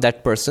care of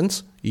that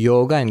person's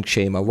yoga and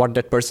kshema. What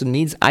that person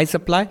needs, I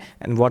supply,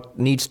 and what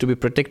needs to be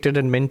protected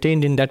and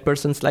maintained in that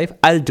person's life,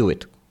 I'll do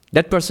it.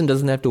 That person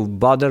doesn't have to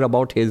bother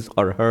about his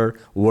or her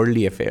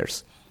worldly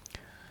affairs.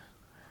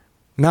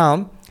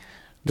 Now,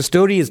 the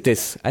story is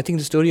this. I think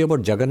the story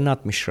about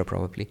Jagannath Mishra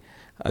probably,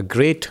 a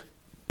great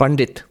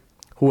Pandit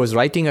who was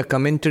writing a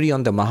commentary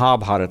on the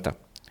Mahabharata.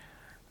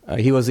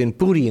 He was in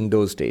Puri in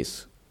those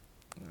days.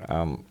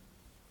 I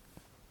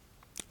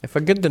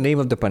forget the name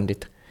of the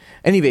Pandit.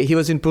 Anyway, he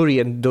was in Puri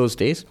in those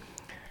days,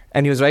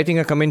 and he was writing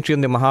a commentary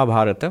on the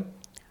Mahabharata.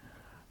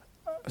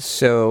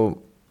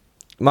 So,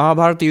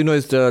 Mahabharata,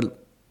 is the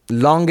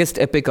longest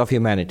epic of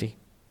humanity.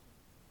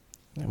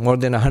 More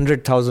than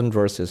 100,000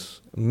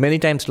 verses, many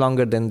times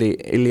longer than the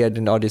Iliad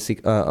and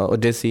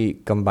Odyssey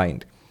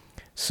combined.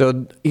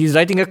 So, he's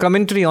writing a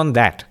commentary on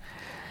that.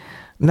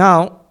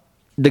 Now,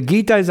 the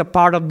Gita is a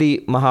part of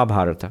the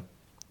Mahabharata.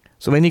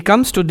 So when he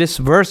comes to this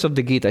verse of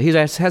the Gita, he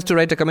has to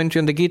write a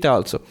commentary on the Gita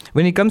also.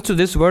 When he comes to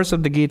this verse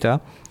of the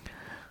Gita,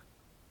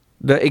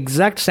 the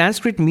exact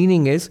Sanskrit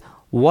meaning is,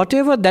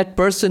 whatever that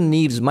person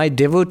needs, my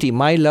devotee,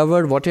 my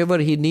lover, whatever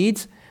he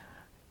needs,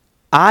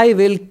 I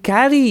will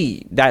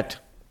carry that.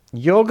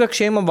 Yoga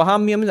Kshema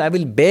Vahamyam, I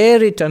will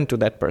bear it unto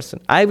that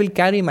person. I will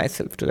carry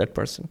myself to that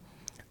person.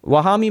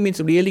 Vahami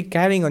means really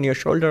carrying on your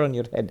shoulder, on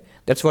your head.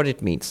 That's what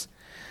it means.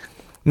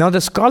 Now the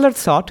scholar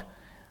thought,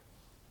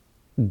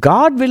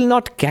 God will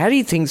not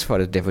carry things for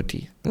a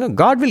devotee.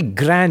 God will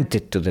grant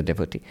it to the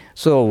devotee.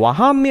 So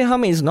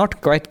Vahamyaham is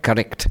not quite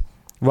correct.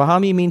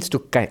 Vahami means to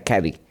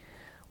carry.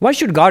 Why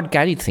should God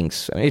carry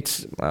things?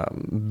 It's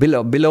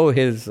below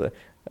his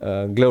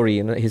glory,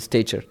 his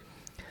stature.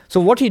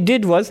 So what he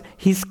did was,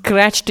 he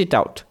scratched it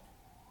out.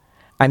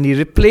 And he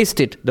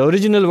replaced it, the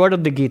original word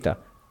of the Gita,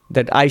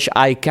 that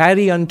I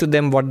carry unto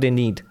them what they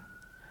need.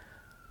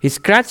 He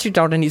scratched it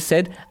out and he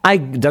said, I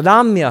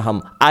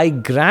dadamyaham, I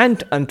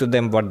grant unto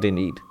them what they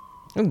need.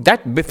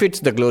 That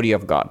befits the glory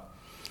of God.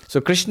 So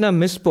Krishna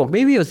misspoke.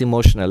 Maybe he was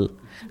emotional,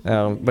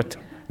 but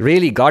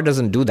really God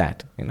doesn't do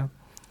that.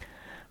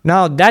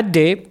 Now that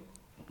day,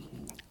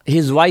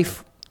 his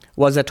wife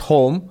was at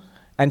home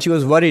and she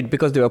was worried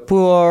because they were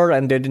poor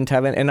and they didn't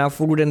have enough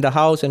food in the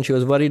house, and she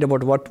was worried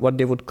about what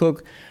they would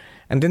cook.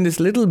 And then this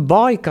little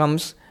boy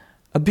comes,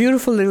 a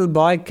beautiful little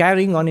boy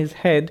carrying on his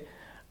head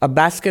a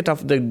basket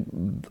of the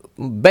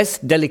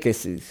best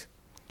delicacies.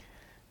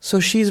 So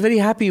she's very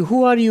happy.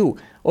 Who are you?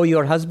 Oh,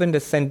 your husband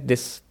has sent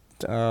this.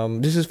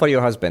 This is for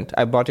your husband.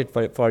 I bought it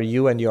for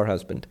you and your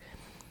husband.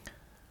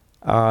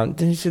 Then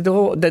she said,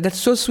 oh, that's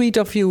so sweet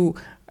of you.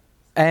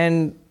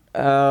 And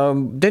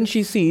then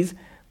she sees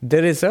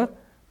there is a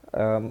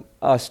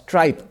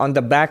stripe on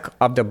the back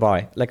of the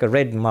boy, like a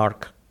red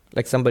mark,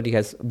 like somebody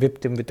has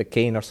whipped him with a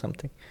cane or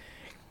something.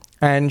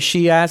 And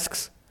she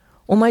asks,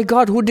 oh my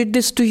God, who did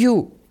this to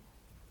you?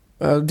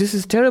 This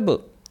is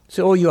terrible.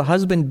 So, oh, your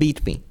husband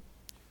beat me.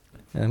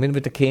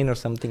 With a cane or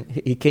something.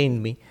 He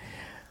caned me.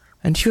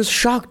 And she was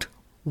shocked.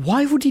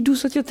 Why would he do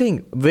such a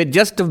thing? Wait,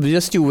 just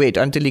you wait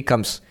until he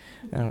comes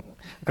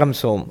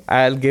home.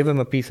 I'll give him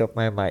a piece of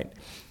my mind.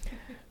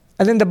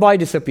 And then the boy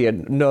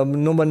disappeared. No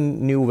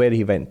one knew where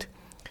he went.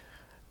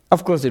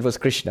 Of course, it was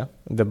Krishna,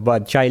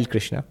 the child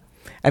Krishna.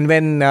 And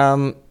when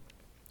the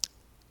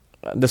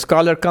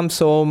scholar comes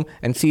home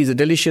and sees a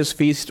delicious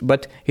feast,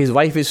 but his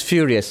wife is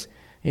furious.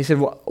 He said,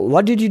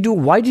 what did you do?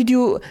 Why did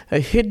you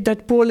hit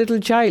that poor little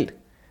child?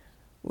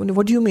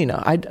 What do you mean?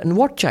 And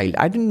what child?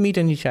 I didn't meet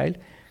any child.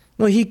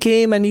 No, he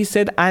came and he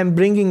said,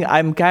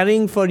 I'm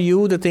carrying for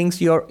you the things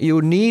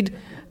you need,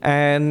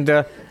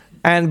 but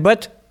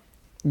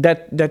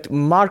that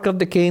mark of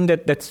the cane,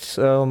 that's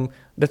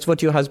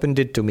what your husband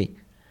did to me.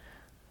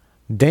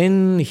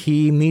 Then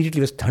he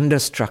immediately was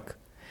thunderstruck.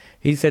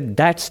 He said,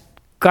 that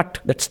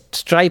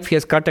stripe he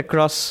has cut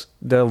across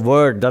the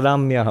word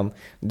Dadamyaham,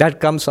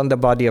 that comes on the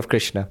body of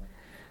Krishna.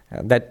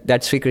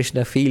 That Sri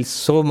Krishna feels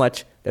so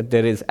much that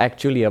there is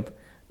actually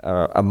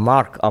a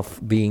mark of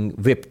being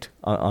whipped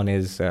on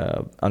his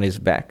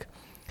back.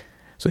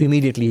 So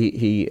immediately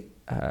he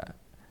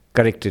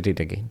corrected it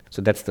again.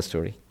 So that's the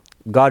story.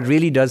 God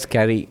really does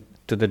carry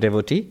to the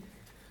devotee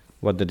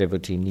what the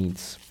devotee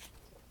needs.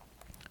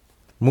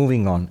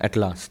 Moving on at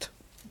last.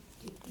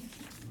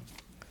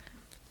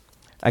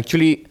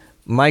 Actually,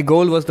 my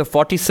goal was the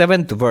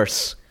 47th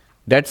verse.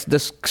 That's the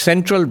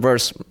central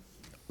verse,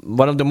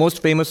 one of the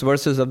most famous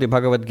verses of the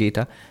Bhagavad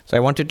Gita. So I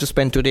wanted to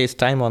spend today's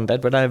time on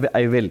that, but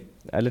I will.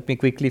 Let me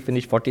quickly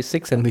finish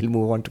 46 and we'll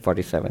move on to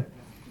 47.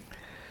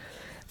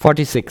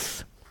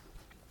 46.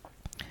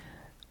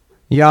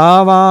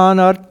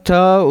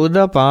 Yavanartha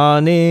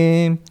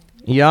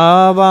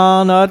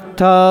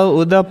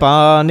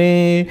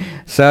udapane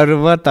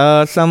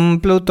sarvata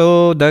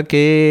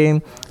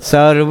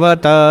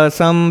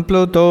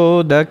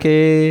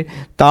samplutodake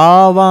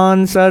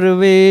tavan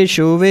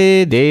sarveshu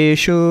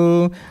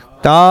vedeshu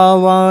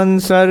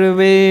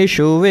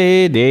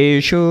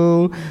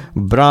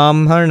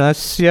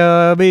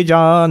brahmanasya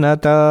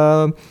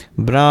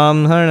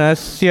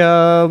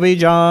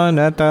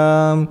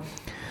vijanata.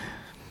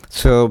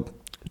 So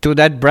to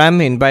that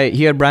Brahmin, by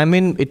here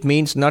Brahmin, it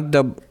means not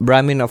the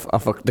Brahmin of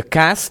the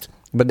caste,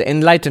 but the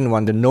enlightened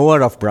one, the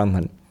knower of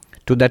Brahman.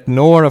 To that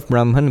knower of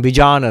Brahman,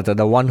 Vijanata,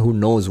 the one who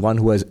knows, one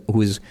who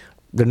is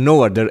the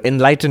knower, the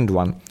enlightened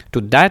one.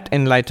 To that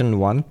enlightened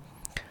one,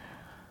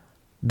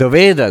 the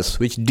Vedas,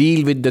 which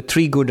deal with the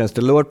three gunas,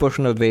 the lower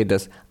portion of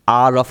Vedas,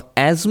 are of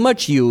as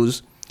much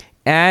use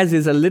as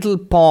is a little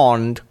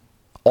pond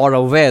or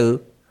a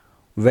well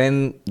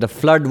when the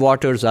flood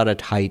waters are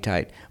at high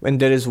tide. When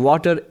there is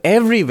water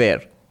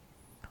everywhere,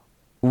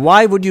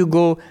 why would you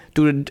go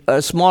to a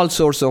small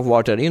source of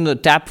water? The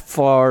tap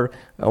for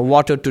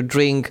water to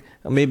drink,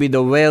 maybe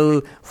the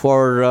well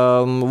for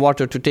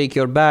water to take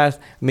your bath,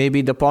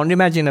 maybe the pond.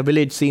 Imagine a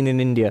village scene in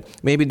India.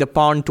 Maybe the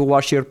pond to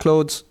wash your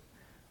clothes.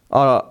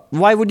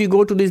 Why would you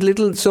go to these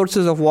little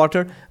sources of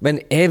water when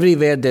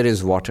everywhere there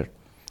is water?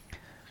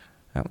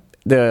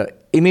 The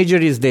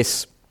imagery is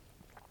this.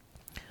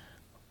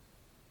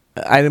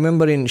 I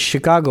remember in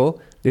Chicago,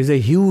 there's a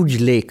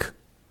huge lake.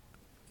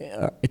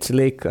 It's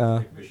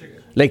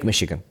Lake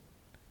Michigan.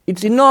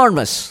 It's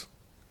enormous.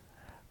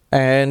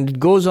 And it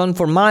goes on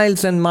for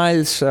miles and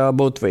miles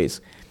both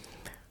ways.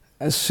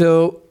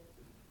 So,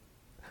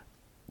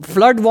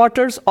 flood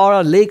waters or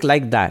a lake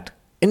like that,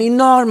 an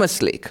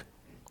enormous lake.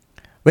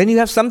 When you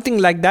have something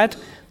like that,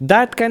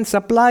 that can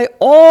supply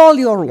all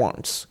your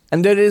wants.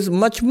 And there is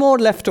much more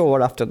left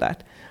over after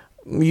that.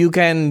 You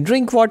can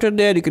drink water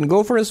there, you can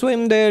go for a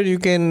swim there, you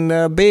can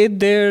bathe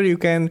there, you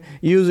can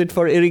use it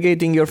for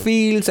irrigating your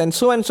fields, and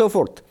so on and so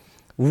forth.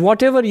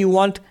 Whatever you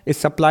want is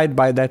supplied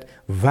by that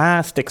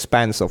vast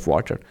expanse of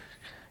water.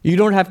 You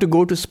don't have to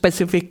go to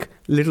specific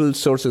little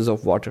sources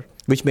of water,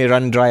 which may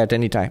run dry at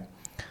any time.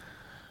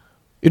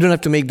 You don't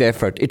have to make the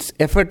effort. It's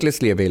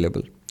effortlessly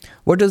available.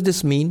 What does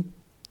this mean?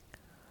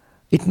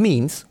 It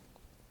means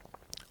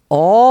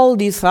all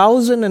these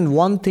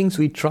 1,001 things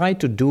we try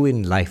to do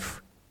in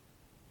life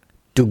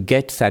to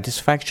get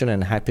satisfaction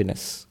and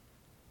happiness,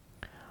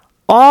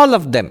 all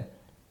of them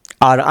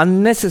are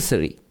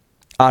unnecessary,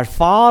 are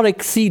far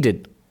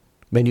exceeded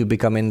when you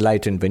become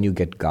enlightened, when you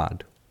get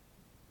God.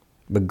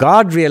 The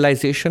God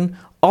realization,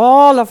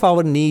 all of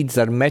our needs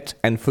are met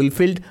and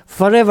fulfilled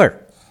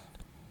forever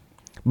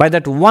by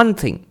that one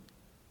thing.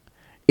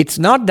 It's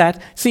not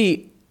that,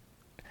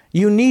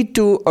 you need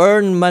to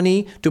earn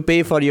money to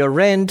pay for your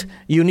rent,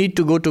 you need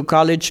to go to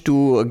college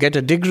to get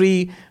a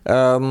degree,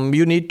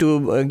 you need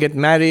to get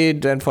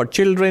married and for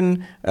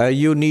children,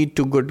 you need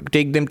to go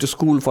take them to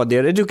school for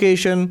their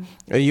education,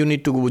 you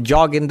need to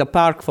jog in the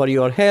park for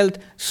your health.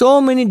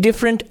 So many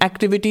different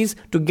activities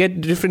to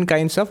get different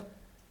kinds of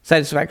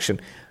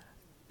satisfaction.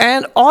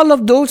 And all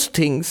of those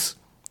things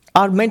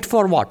are meant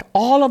for what?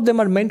 All of them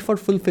are meant for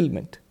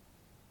fulfillment.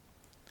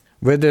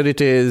 Whether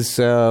it is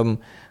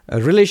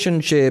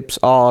relationships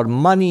or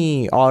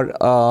money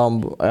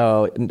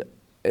or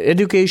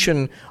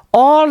education,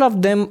 all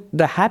of them,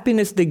 the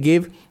happiness they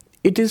give,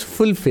 it is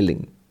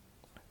fulfilling.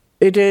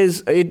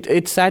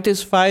 It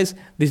satisfies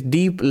this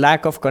deep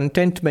lack of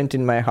contentment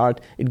in my heart.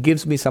 It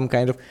gives me some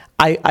kind of,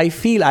 I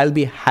feel I'll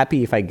be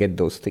happy if I get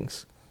those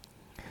things.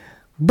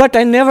 But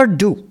I never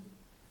do.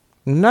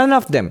 None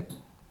of them.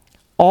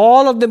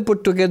 All of them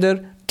put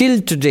together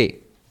till today.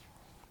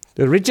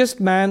 The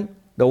richest man,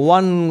 the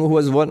one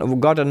who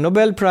got a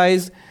Nobel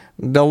Prize,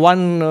 the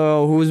one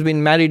who's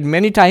been married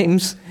many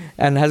times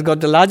and has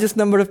got the largest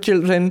number of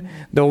children,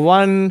 the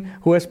one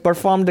who has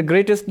performed the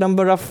greatest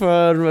number of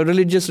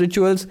religious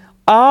rituals,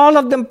 all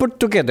of them put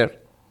together,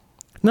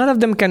 none of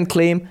them can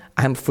claim,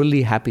 I'm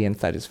fully happy and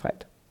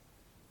satisfied.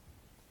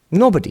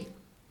 Nobody.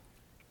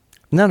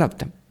 None of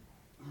them.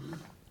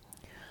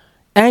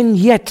 And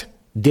yet,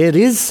 there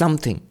is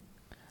something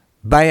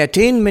by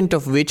attainment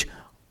of which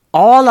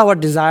all our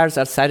desires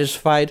are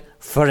satisfied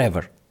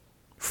forever,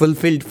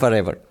 fulfilled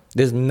forever.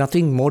 There's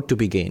nothing more to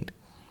be gained.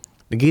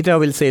 The Gita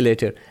will say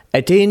later,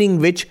 attaining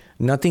which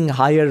nothing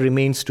higher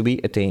remains to be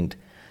attained,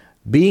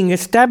 being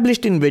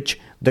established in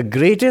which the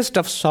greatest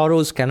of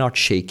sorrows cannot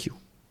shake you.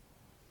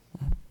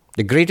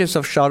 The greatest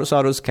of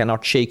sorrows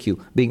cannot shake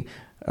you. Being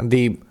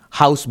the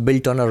house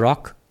built on a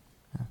rock.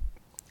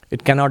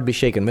 It cannot be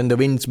shaken. When the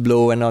winds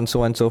blow and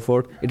so on and so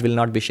forth, it will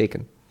not be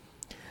shaken.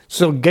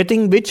 So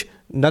getting which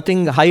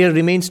nothing higher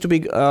remains to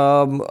be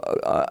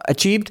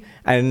achieved,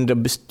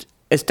 and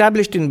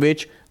established in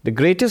which the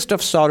greatest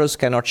of sorrows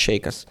cannot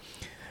shake us.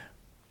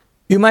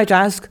 You might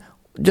ask,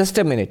 just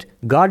a minute,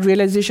 God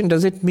realization,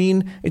 does it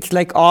mean it's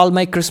like all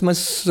my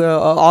Christmas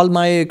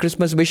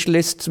wish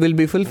lists will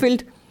be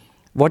fulfilled?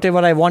 Whatever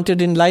I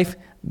wanted in life,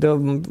 the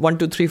 1,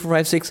 2, 3, 4,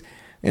 5, 6,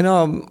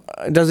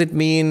 does it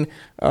mean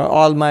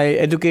all my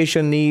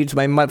education needs,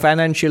 my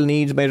financial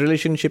needs, my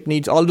relationship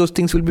needs, all those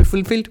things will be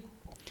fulfilled?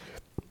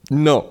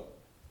 No.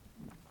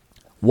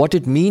 What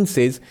it means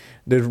is,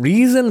 the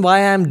reason why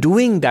I'm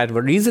doing that,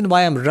 the reason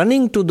why I'm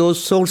running to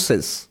those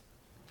sources,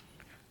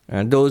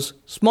 those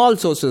small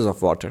sources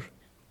of water,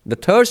 the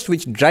thirst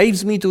which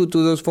drives me to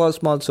those 4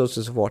 small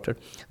sources of water,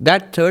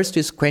 that thirst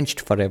is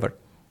quenched forever.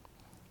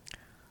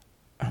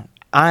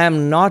 I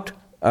am not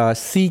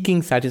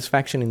seeking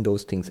satisfaction in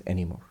those things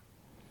anymore.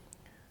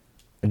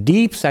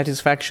 Deep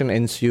satisfaction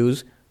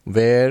ensues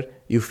where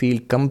you feel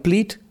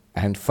complete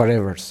and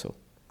forever so.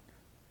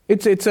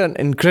 It's an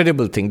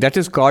incredible thing. That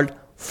is called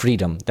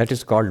freedom. That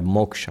is called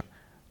moksha.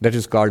 That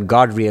is called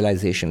God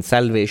realization,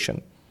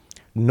 salvation.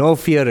 No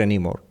fear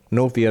anymore.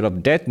 No fear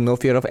of death, no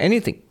fear of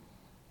anything.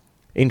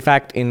 In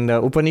fact, in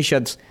the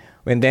Upanishads,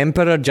 when the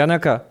emperor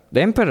Janaka,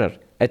 the emperor,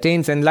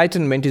 attains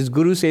enlightenment, his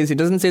guru says, he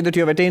doesn't say that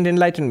you have attained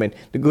enlightenment.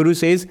 The guru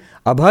says,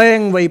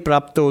 Abhayang vai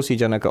praptosi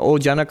Janaka. O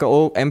Janaka,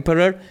 O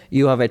emperor,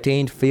 you have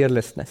attained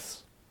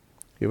fearlessness.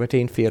 You have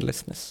attained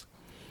fearlessness.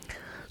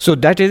 So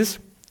that is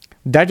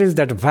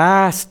that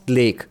vast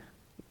lake.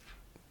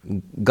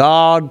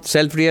 God,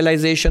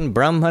 self-realization,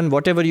 Brahman,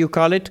 whatever you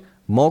call it,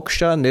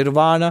 moksha,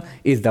 nirvana,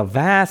 is the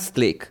vast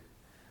lake,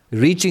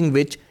 reaching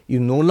which you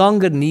no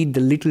longer need the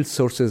little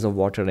sources of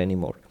water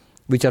anymore,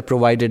 which are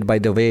provided by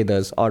the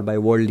Vedas or by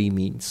worldly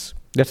means.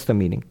 That's the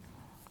meaning.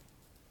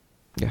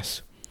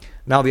 Yes.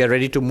 Now we are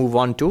ready to move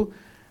on to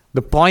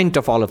the point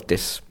of all of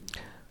this.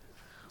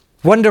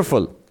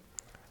 Wonderful.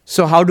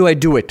 So how do I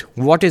do it?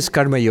 What is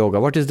Karma Yoga?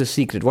 What is the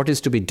secret? What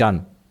is to be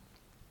done?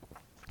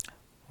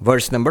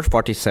 Verse number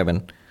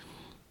 47.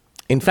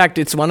 In fact,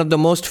 it's one of the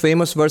most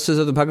famous verses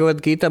of the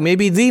Bhagavad Gita,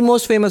 maybe the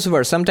most famous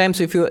verse.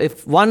 Sometimes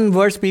if one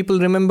verse people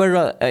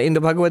remember in the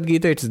Bhagavad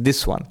Gita, it's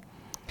this one.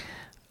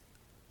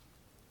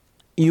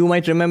 You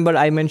might remember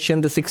I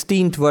mentioned the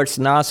 16th verse,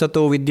 Na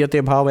sato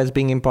vidyate bhava, as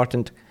being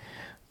important.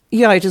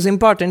 Yeah, it is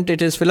important.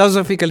 It is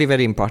philosophically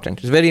very important.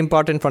 It's very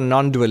important for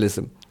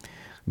non-dualism.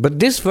 But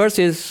this verse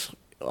is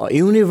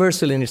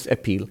universal in its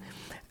appeal.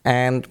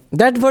 And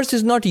that verse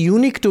is not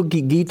unique to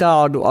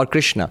Gita or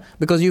Krishna,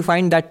 because you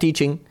find that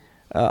teaching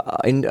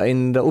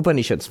in the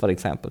Upanishads, for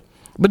example.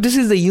 But this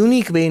is the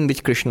unique way in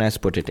which Krishna has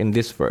put it in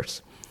this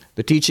verse,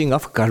 the teaching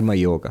of Karma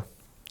Yoga.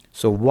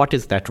 So what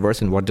is that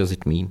verse and what does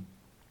it mean?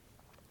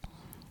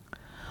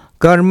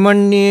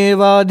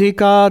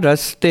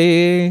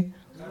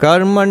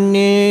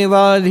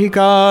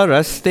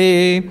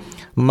 Karmanyevadhikaraste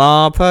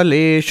ma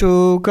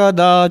phaleshu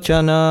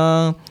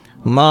kadachana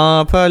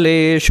ma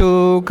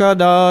phaleshu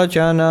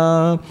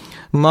kadachana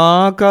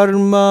ma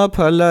karma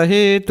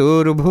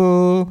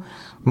phalaheturbhu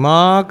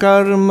ma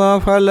karma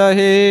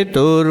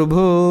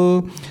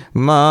phalaheturbhu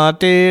ma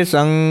te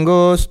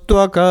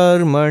sangostva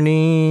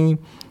karmani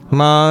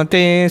ma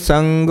te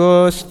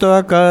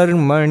sangostva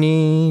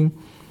karmani.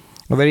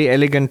 A very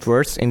elegant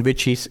verse in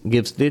which he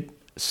gives the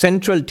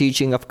central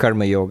teaching of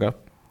Karma Yoga.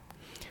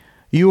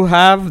 You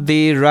have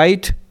the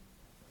right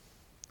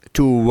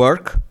to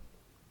work.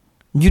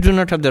 You do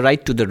not have the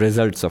right to the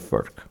results of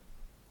work.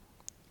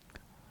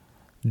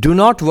 Do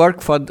not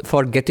work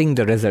for getting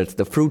the results,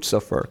 the fruits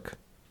of work.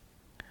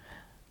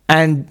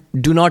 And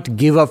do not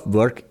give up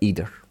work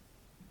either.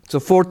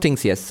 So 4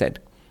 things he has said.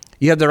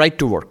 You have the right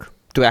to work,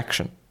 to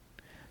action.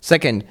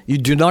 Second, you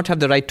do not have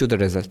the right to the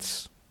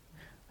results.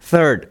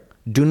 Third,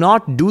 do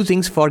not do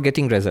things for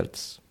getting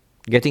results,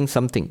 getting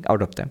something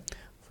out of them.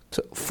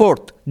 So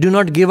fourth, do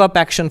not give up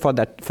action for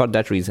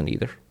that reason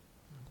either.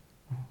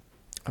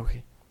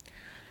 Okay.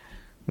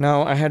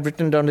 Now I had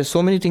written down, there's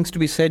so many things to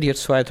be said here,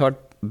 so I thought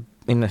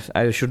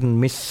I shouldn't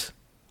miss.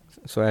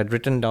 So I had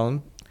written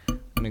down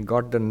and I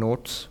got the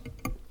notes.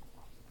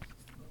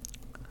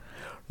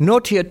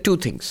 Note here 2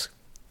 things.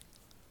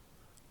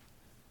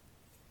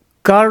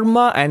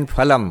 Karma and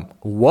phalam,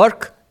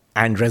 work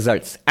and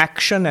results,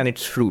 action and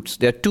its fruits.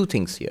 There are 2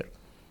 things here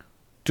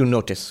to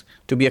notice.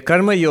 To be a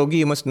karma yogi,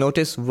 you must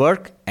notice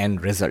work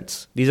and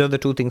results. These are the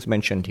 2 things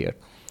mentioned here.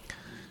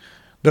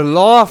 The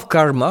law of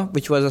karma,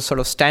 which was a sort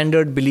of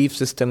standard belief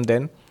system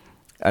then,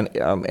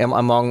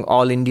 among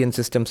all Indian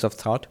systems of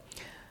thought,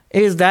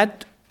 is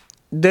that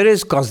there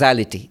is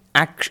causality.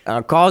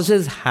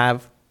 Causes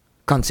have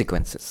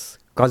consequences.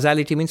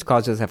 Causality means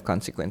causes have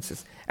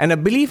consequences. And a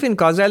belief in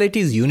causality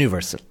is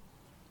universal.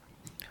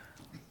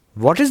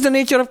 What is the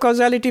nature of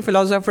causality?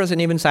 Philosophers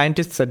and even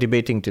scientists are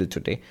debating till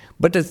today.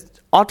 But an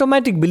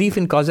automatic belief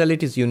in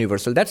causality is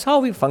universal. That's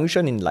how we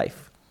function in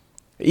life.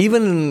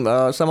 Even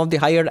some of the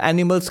higher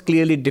animals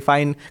clearly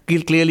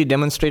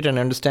demonstrate an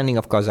understanding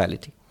of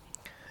causality.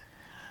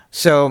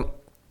 So,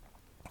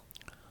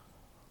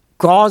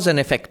 cause and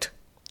effect.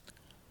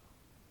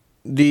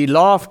 The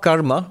law of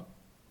karma,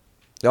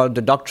 or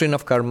the doctrine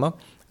of karma,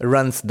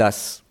 runs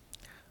thus.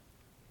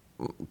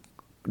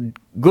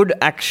 Good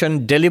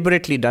action,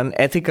 deliberately done,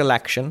 ethical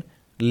action,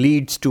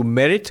 leads to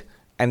merit,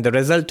 and the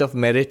result of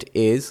merit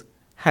is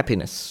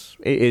happiness,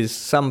 is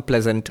some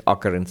pleasant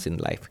occurrence in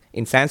life.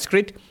 In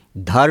Sanskrit,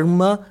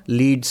 dharma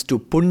leads to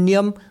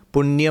punyam,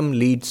 punyam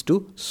leads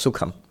to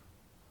sukham.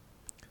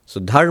 So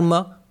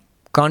dharma,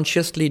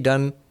 consciously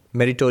done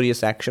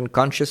meritorious action,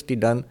 consciously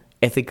done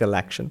ethical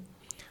action.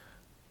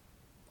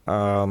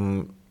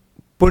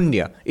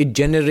 Punya, it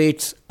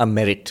generates a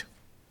merit.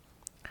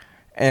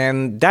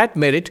 And that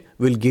merit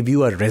will give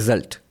you a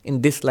result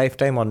in this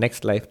lifetime or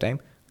next lifetime.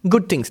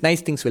 Good things,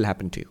 nice things will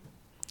happen to you.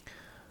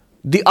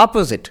 The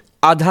opposite,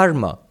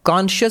 adharma,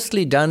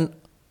 consciously done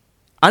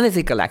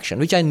unethical action,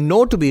 which I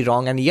know to be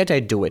wrong and yet I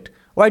do it.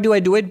 Why do I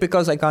do it?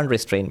 Because I can't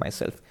restrain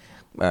myself.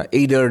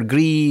 Either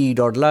greed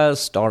or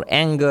lust or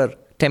anger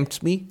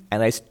tempts me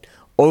and I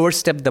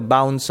overstep the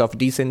bounds of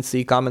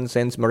decency, common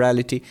sense,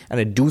 morality, and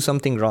I do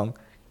something wrong.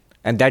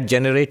 And that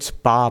generates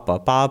papa.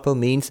 Papa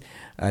means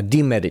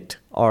demerit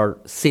or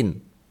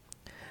sin.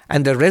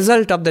 And the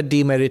result of the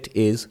demerit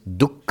is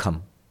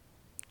dukkham,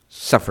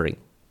 suffering,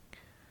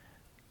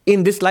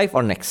 in this life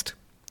or next.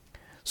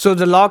 So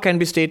the law can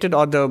be stated,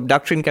 or the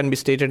doctrine can be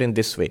stated in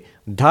this way.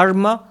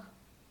 Dharma,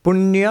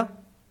 punya,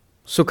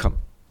 sukham.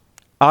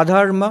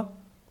 Adharma,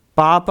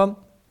 papam,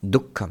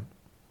 dukkham.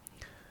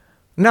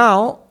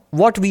 Now,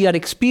 what we are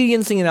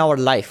experiencing in our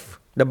life,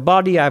 the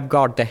body I have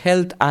got, the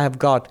health I have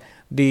got,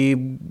 the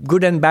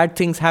good and bad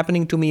things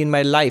happening to me in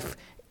my life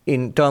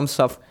in terms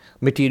of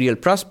material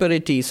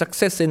prosperity,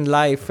 success in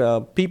life,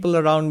 people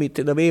around me,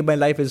 the way my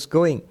life is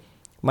going,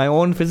 my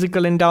own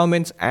physical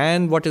endowments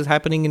and what is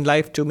happening in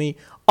life to me,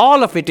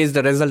 all of it is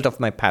the result of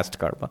my past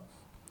karma.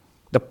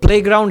 The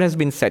playground has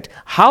been set.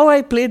 How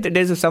I play,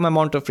 there's some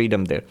amount of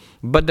freedom there.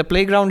 But the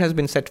playground has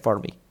been set for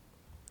me.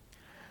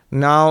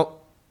 Now,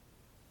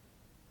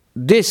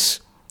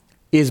 this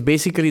is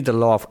basically the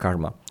law of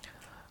karma.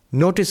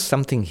 Notice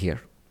something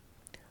here.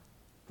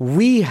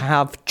 We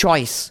have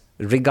choice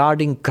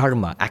regarding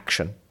karma,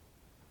 action.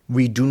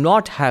 We do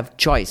not have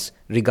choice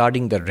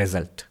regarding the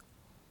result.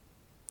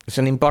 It's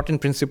an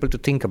important principle to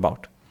think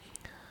about.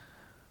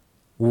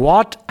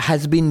 What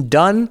has been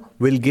done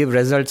will give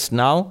results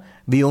now.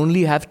 We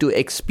only have to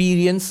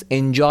experience,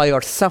 enjoy,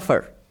 or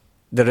suffer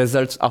the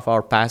results of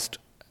our past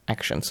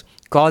actions.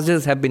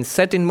 Causes have been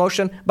set in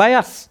motion by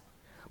us,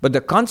 but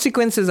the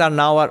consequences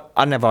are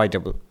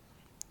unavoidable.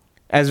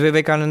 As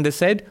Vivekananda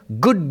said,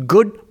 good,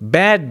 good,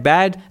 bad,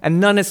 bad, and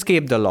none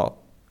escape the law.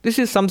 This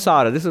is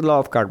samsara, this is the law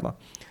of karma.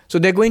 So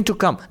they're going to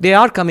come. They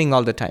are coming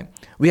all the time.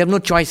 We have no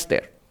choice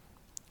there.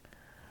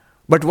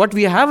 But what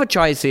we have a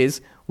choice is,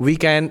 we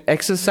can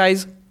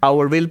exercise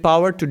our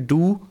willpower to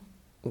do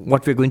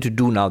what we're going to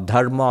do now,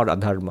 dharma or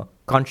adharma,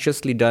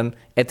 consciously done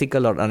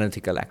ethical or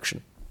unethical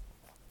action.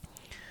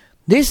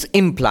 This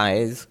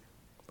implies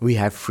we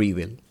have free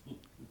will.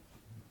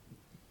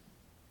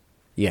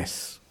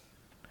 Yes.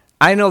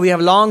 I know we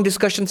have long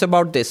discussions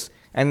about this.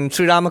 And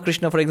Sri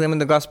Ramakrishna, for example, in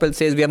the Gospel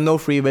says we have no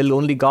free will,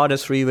 only God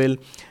has free will.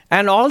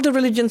 And all the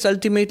religions,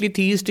 ultimately,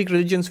 theistic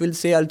religions will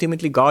say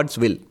ultimately God's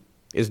will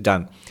is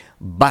done.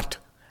 But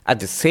at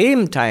the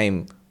same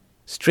time,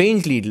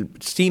 strangely,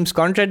 it seems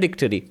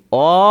contradictory.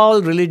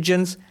 All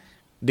religions,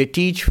 they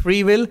teach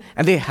free will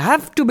and they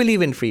have to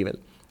believe in free will.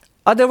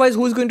 Otherwise,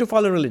 who is going to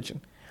follow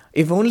religion?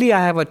 If only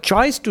I have a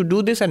choice to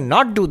do this and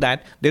not do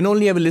that, then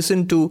only I will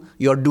listen to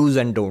your do's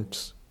and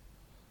don'ts.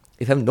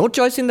 If I have no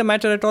choice in the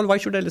matter at all, why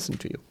should I listen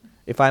to you?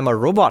 If I'm a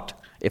robot,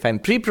 if I'm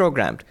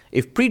pre-programmed,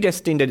 if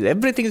predestined,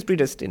 everything is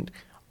predestined,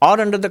 or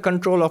under the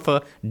control of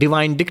a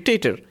divine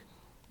dictator,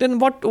 then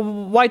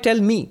why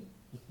tell me?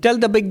 Tell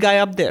the big guy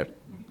up there.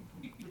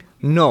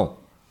 No.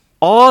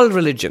 All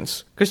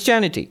religions,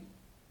 Christianity,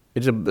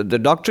 the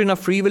doctrine of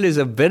free will is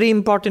a very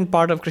important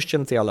part of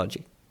Christian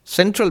theology,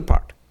 central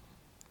part.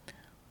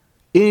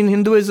 In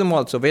Hinduism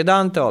also,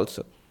 Vedanta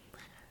also.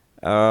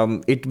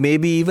 It may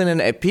be even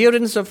an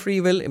appearance of free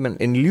will, an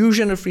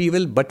illusion of free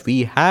will, but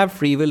we have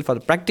free will for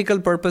the practical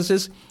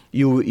purposes.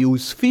 You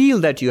feel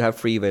that you have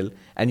free will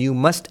and you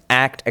must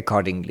act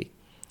accordingly.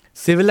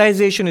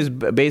 Civilization is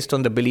based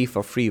on the belief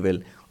of free will.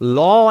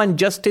 Law and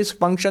justice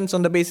functions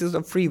on the basis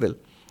of free will.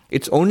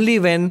 It's only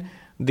when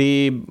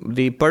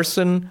the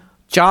person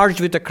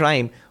charged with a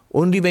crime,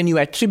 only when you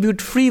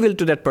attribute free will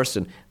to that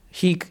person.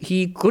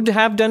 He could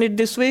have done it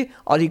this way,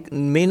 or he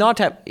need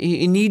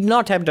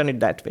not have done it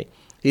that way.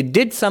 He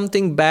did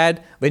something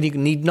bad when he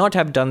need not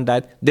have done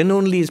that, then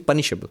only is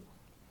punishable.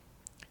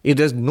 If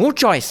there's no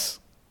choice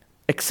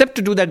except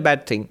to do that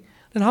bad thing,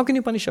 then how can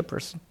you punish a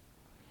person?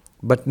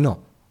 But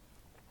no.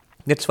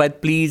 That's why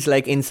pleas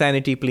like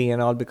insanity plea and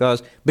all,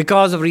 because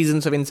of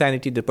reasons of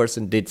insanity, the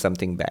person did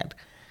something bad.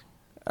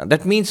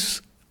 That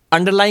means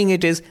underlying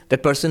it is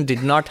that person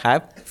did not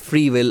have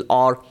free will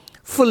or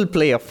full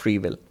play of free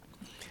will.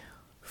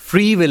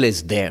 Free will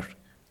is there.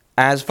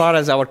 As far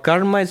as our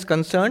karma is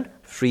concerned,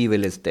 free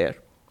will is there.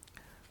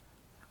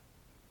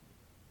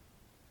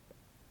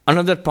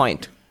 Another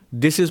point.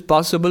 This is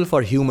possible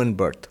for human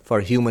birth,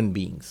 for human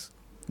beings.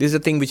 This is a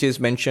thing which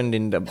is mentioned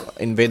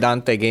in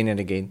Vedanta again and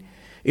again.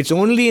 It's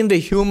only in the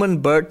human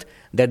birth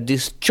that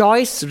this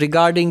choice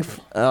regarding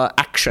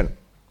action.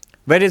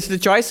 Where is the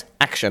choice?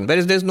 Action. Where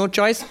is there's no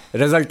choice?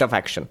 Result of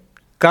action.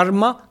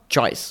 Karma,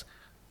 choice.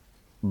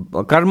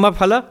 Karma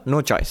phala, no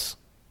choice.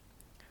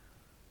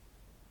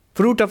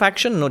 Fruit of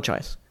action, no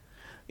choice.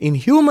 In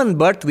human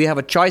birth, we have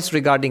a choice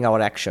regarding our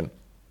action,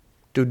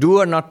 to do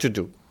or not to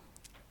do,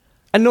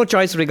 and no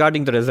choice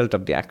regarding the result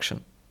of the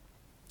action.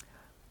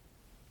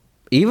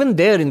 Even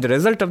there, in the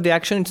result of the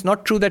action, it's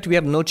not true that we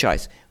have no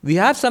choice. We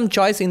have some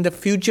choice in the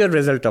future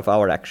result of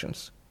our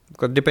actions,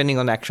 because depending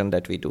on action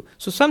that we do.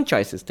 So some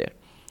choice is there.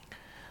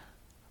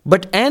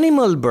 But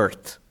animal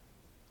birth,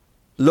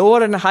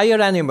 lower and higher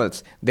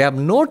animals, they have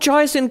no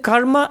choice in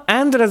karma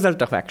and the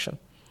result of action.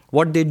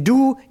 What they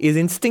do is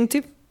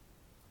instinctive,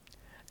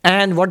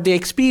 and what they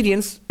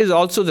experience is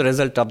also the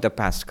result of the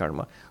past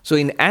karma. So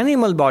in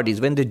animal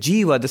bodies, when the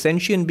jiva, the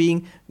sentient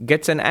being,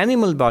 gets an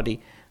animal body,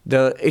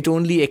 it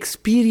only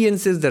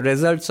experiences the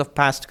results of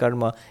past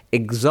karma,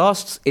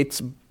 exhausts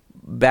its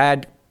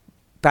bad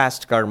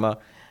past karma,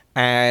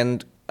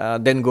 and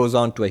then goes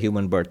on to a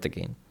human birth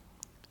again.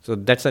 So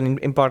that's an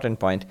important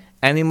point.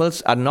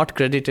 Animals are not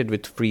credited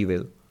with free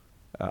will,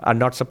 are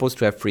not supposed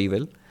to have free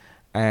will.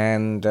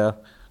 And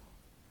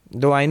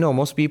though I know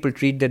most people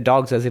treat their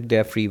dogs as if they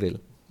have free will.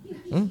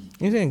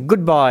 You say,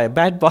 good boy,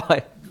 bad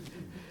boy.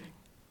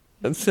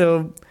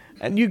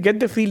 And you get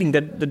the feeling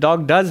that the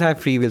dog does have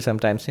free will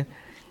sometimes. Yeah?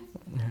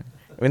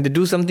 When they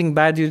do something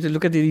bad, you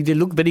look at it, they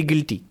look very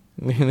guilty.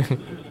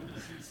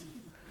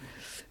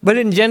 But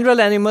in general,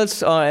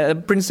 animals'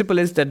 principle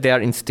is that they are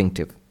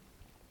instinctive.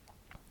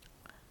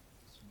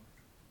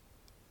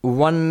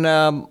 One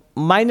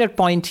minor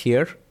point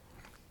here,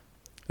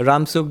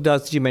 Ram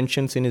Sukdas ji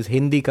mentions in his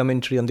Hindi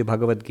commentary on the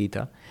Bhagavad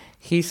Gita.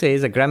 He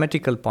says a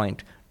grammatical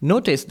point.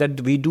 Notice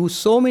that we do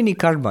so many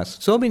karmas,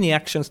 so many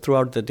actions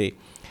throughout the day.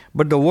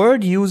 But the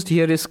word used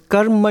here is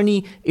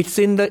karmani. It's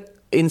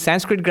in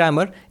Sanskrit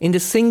grammar in the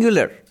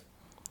singular.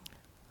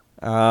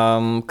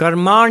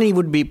 Karmani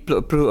would be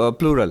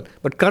plural,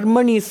 but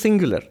karmani is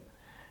singular.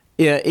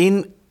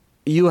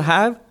 You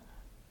have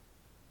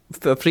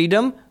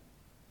freedom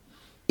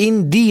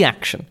in the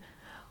action.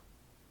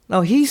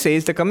 Now he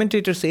says, the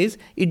commentator says,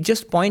 it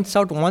just points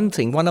out one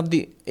thing, one of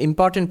the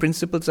important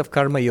principles of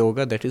karma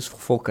yoga, that is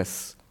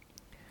focus.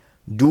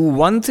 Do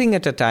one thing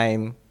at a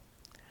time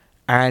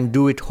and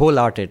do it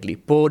wholeheartedly.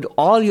 Pour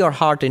all your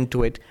heart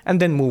into it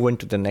and then move on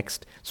to the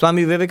next.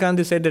 Swami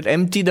Vivekananda said that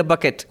empty the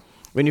bucket.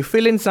 When you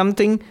fill in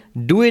something,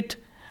 do it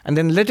and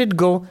then let it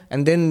go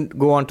and then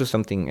go on to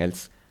something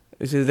else.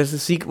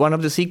 One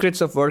of the secrets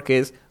of work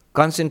is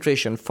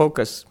concentration,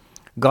 focus.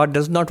 God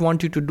does not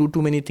want you to do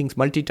too many things,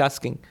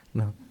 multitasking.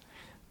 No.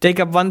 Take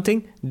up one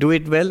thing, do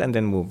it well, and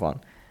then move on.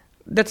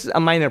 That's a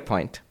minor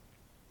point.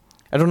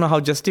 I don't know how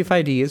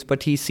justified he is,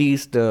 but he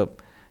sees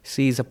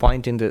a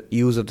point in the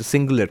use of the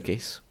singular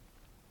case.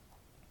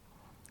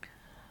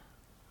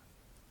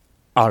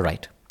 All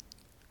right.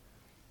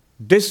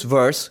 This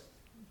verse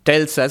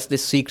tells us the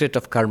secret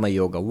of karma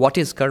yoga. What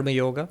is karma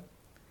yoga?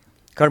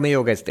 Karma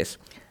yoga is this.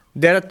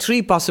 There are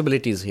three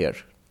possibilities here.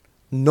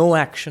 No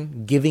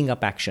action, giving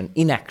up action,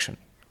 inaction.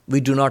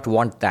 We do not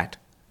want that.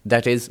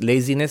 That is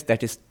laziness,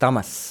 that is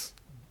tamas.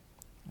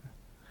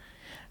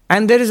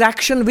 And there is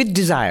action with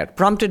desire,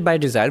 prompted by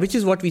desire, which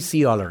is what we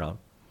see all around.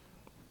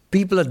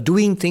 People are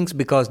doing things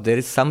because there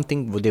is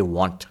something they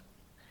want.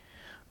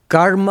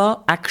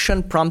 Karma,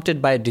 action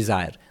prompted by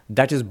desire,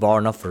 that is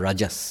born of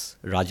rajas,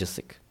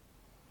 rajasic.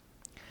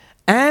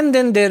 And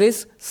then there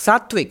is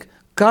sattvic,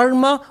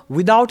 karma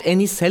without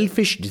any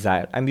selfish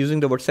desire. I'm using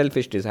the word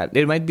selfish desire.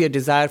 There might be a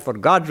desire for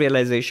God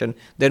realization.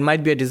 There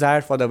might be a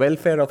desire for the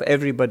welfare of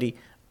everybody.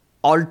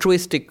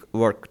 Altruistic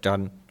work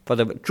done,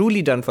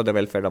 truly done for the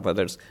welfare of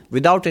others,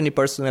 without any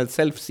personal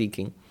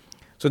self-seeking.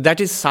 So that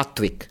is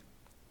sattvic.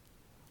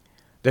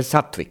 That's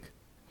sattvic.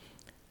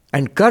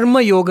 And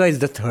karma yoga is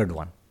the third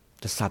one,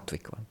 the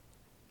sattvic one.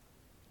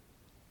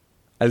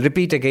 I'll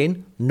repeat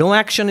again. No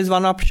action is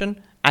one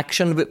option.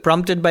 Action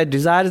prompted by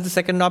desire is the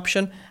second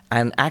option.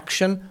 And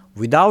action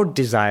without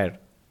desire.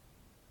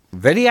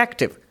 Very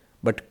active,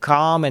 but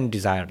calm and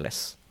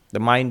desireless. The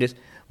mind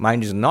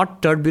is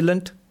not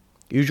turbulent.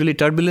 Usually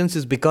turbulence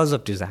is because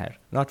of desire,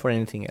 not for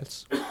anything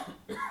else.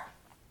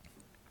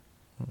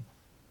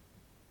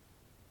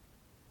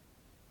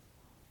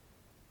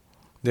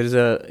 There is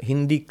a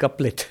Hindi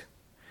couplet.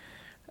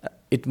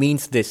 It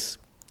means this,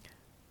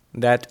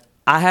 that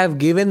I have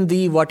given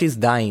thee what is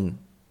thine.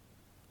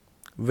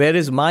 Where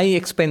is my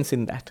expense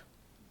in that?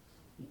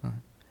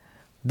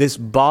 This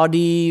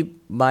body,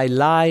 my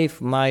life,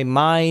 my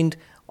mind,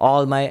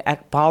 all my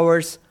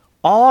powers,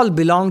 all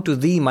belong to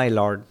thee, my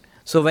Lord.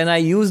 So when I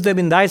use them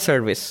in thy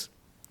service,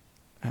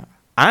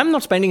 I'm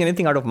not spending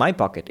anything out of my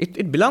pocket.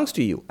 It belongs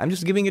to you. I'm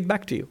just giving it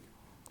back to you.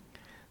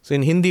 So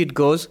in Hindi it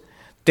goes,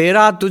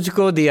 Tera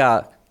tujhko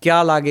diya,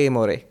 kya lage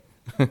more?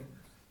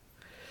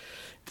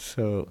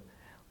 So,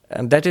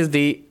 and that is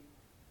the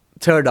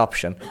third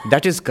option.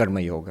 That is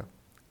Karma Yoga.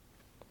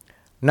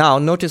 Now,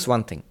 notice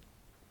one thing.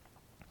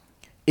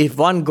 If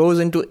one goes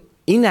into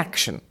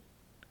inaction,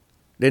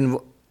 then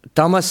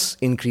tamas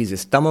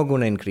increases,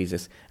 tamoguna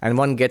increases, and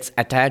one gets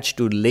attached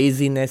to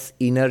laziness,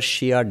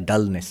 inertia,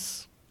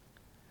 dullness.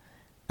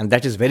 And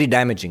that is very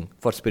damaging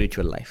for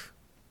spiritual life.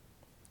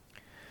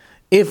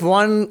 If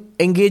one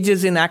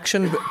engages in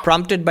action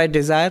prompted by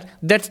desire,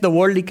 that's the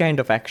worldly kind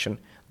of action.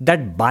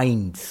 That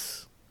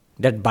binds.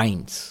 That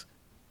binds.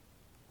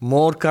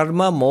 More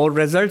karma, more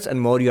results,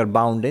 and more you're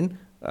bound in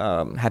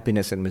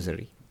happiness and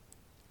misery.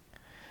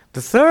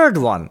 The third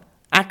one,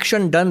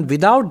 action done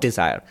without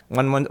desire.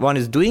 One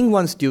is doing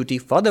one's duty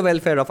for the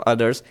welfare of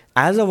others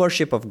as a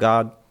worship of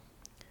God.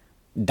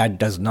 That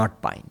does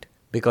not bind,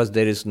 because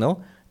there is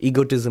no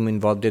egotism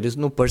involved. There is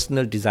no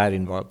personal desire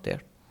involved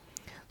there.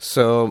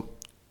 So,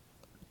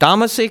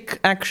 tamasic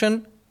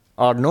action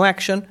or no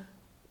action,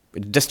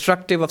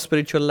 destructive of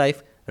spiritual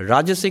life.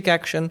 Rajasic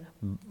action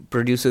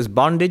produces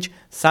bondage.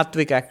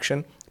 Sattvic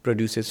action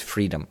produces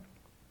freedom.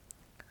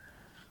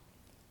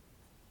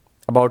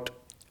 About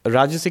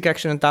Rajasic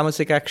action and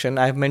Tamasic action,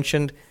 I have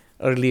mentioned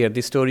earlier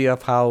the story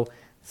of how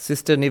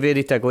Sister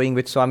Nivedita going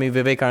with Swami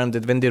Vivekananda,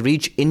 when they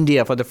reach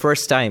India for the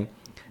first time,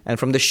 and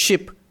from the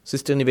ship,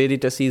 Sister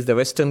Nivedita sees the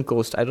western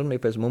coast, I don't know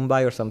if it was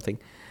Mumbai or something,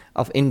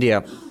 of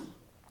India.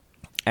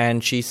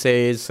 And she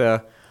says,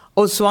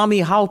 "Oh Swami,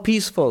 how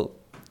peaceful."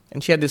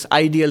 And she had this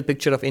ideal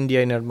picture of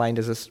India in her mind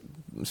as a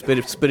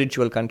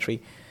spiritual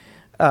country.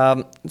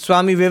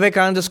 Swami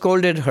Vivekananda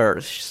scolded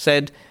her. She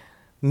said,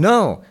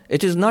 "No,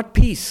 it is not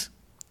peace.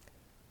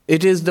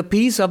 It is the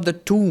peace of the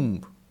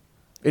tomb.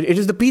 It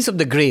is the peace of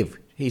the grave,"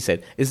 he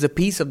said. "It's the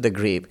peace of the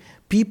grave.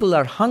 People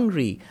are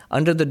hungry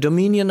under the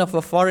dominion of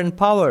a foreign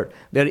power.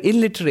 They're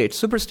illiterate,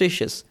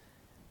 superstitious.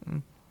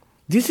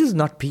 This is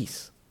not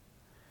peace."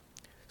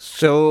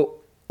 So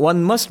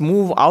one must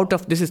move out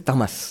of, this is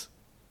tamas.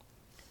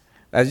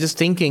 I was just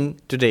thinking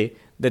today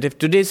that if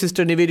today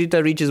Sister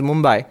Nivedita reaches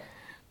Mumbai,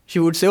 she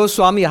would say, "Oh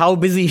Swami, how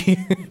busy."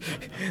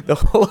 The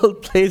whole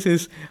place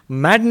is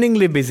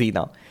maddeningly busy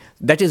now.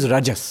 That is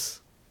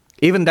rajas.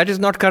 Even that is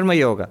not karma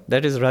yoga.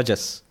 That is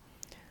rajas.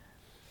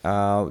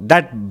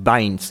 That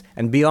binds.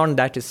 And beyond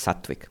that is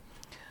sattvic.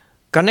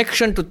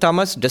 Connection to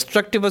tamas,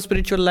 destructive of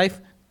spiritual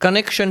life.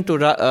 Connection to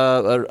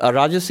a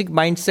rajasic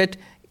mindset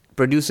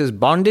produces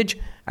bondage.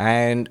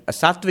 And a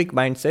sattvic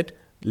mindset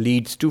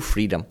leads to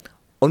freedom.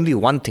 Only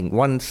one thing,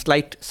 one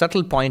slight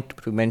subtle point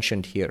to be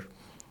mentioned here.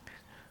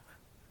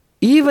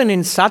 Even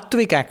in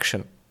sattvic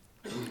action,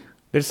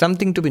 there is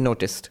something to be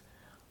noticed.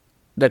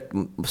 That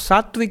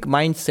sattvic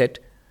mindset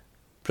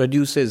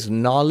produces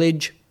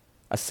knowledge,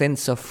 a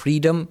sense of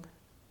freedom,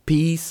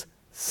 peace,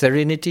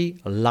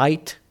 serenity,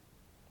 light.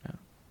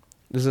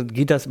 This is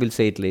Gita will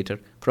say it later.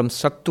 From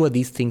sattva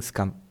these things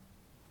come.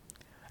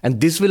 And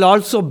this will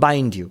also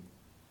bind you.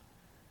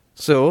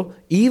 So,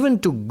 even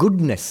to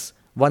goodness,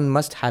 one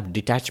must have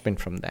detachment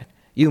from that.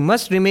 You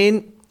must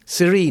remain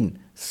serene,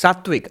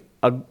 sattvic,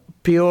 a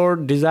pure,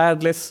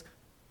 desireless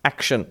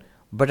action.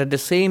 But at the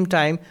same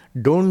time,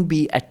 don't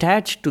be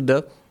attached to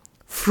the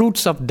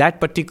fruits of that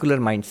particular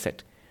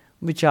mindset,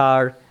 which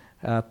are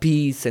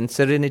peace and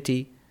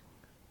serenity.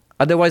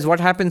 Otherwise, what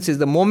happens is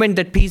the moment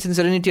that peace and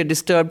serenity are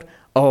disturbed,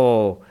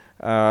 how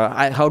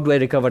do I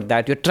recover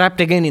that? You're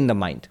trapped again in the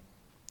mind.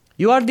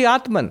 You are the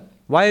Atman.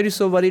 Why are you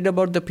so worried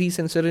about the peace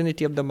and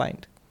serenity of the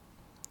mind?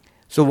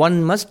 So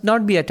one must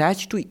not be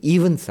attached to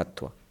even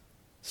sattva.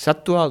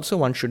 Sattva also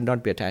one should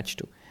not be attached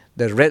to.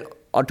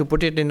 Or to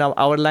put it in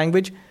our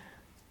language,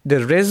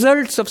 the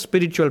results of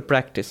spiritual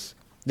practice,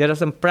 there are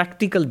some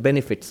practical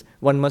benefits.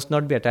 One must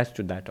not be attached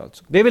to that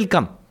also. They will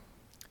come.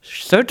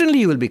 Certainly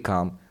you will be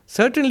calm.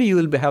 Certainly you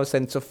will have a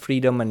sense of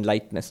freedom and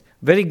lightness.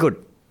 Very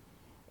good.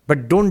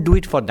 But don't do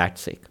it for that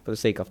sake, for the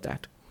sake of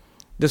that.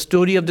 The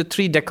story of the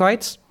 3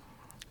 dacoits.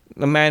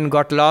 The man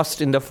got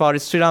lost in the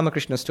forest. Sri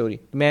Ramakrishna story.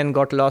 The man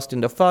got lost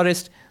in the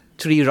forest.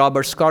 3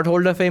 robbers caught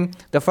hold of him.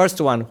 The first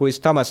one, who is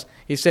Tamas,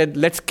 he said,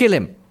 "Let's kill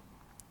him."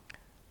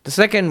 The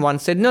second one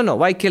said, No,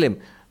 why kill him?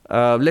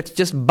 Let's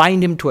just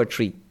bind him to a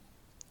tree.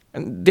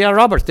 And they are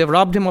robbers. They've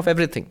robbed him of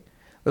everything.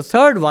 The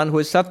third one, who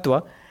is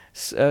Sattva,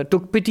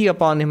 took pity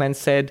upon him and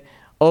said,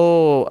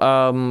 you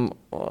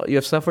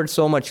have suffered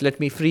so much, let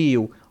me free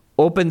you.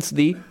 Opens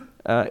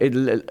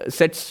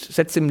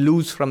sets him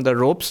loose from the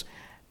ropes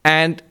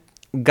and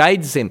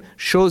guides him,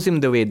 shows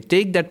him the way.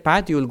 Take that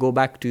path, you will go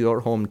back to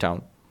your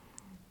hometown.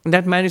 And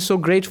that man is so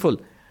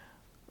grateful.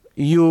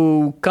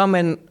 You come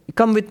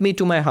with me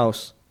to my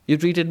house. You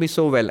treated me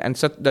so well. And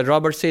so the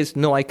robber says,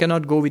 "No, I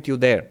cannot go with you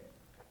there.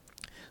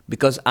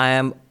 Because I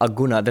am a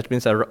guna." That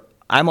means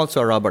I'm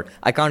also a robber.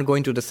 I can't go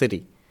into the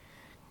city.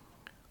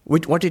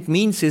 What it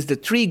means is the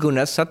 3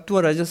 gunas,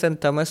 sattva, rajas and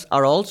tamas,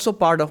 are also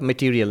part of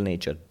material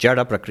nature,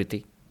 jada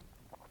prakriti.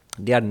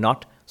 They are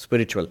not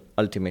spiritual,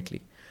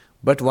 ultimately.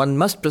 But one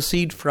must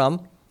proceed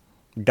from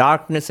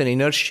darkness and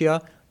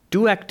inertia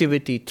to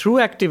activity,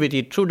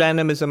 through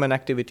dynamism and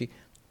activity,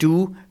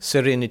 to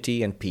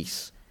serenity and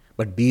peace.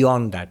 But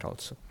beyond that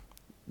also.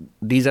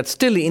 These are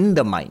still in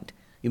the mind.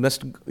 You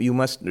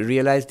must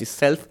realize the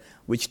self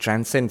which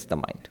transcends the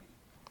mind.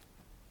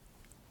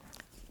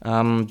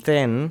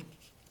 Then,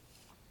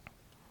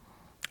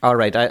 all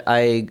right,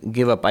 I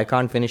give up. I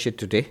can't finish it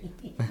today.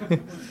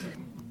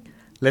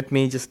 Let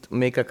me just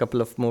make a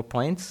couple of more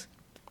points.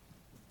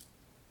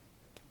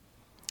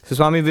 So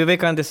Swami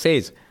Vivekananda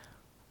says,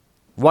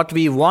 what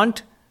we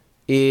want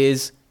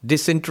is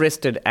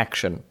disinterested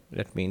action.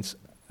 That means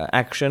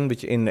action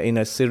which in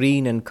a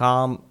serene and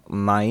calm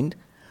mind,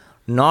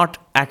 not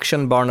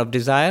action born of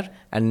desire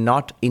and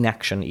not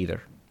inaction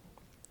either.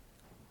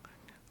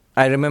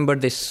 I remember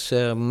this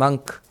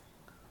monk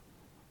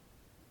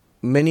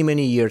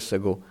many years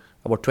ago,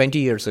 about 20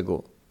 years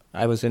ago.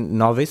 I was in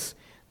novice.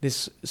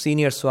 This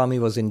senior Swami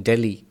was in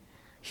Delhi.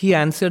 He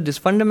answered this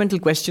fundamental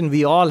question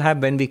we all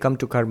have when we come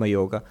to Karma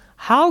Yoga.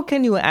 How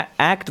can you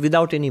act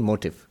without any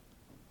motive?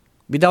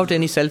 Without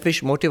any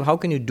selfish motive, how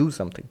can you do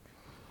something?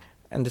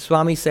 And the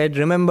Swami said,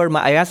 remember,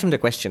 I asked him the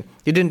question.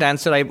 He didn't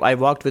answer. I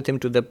walked with him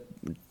to the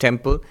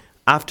temple.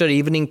 After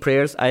evening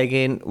prayers, I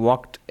again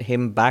walked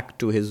him back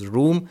to his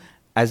room.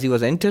 As he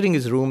was entering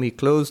his room, he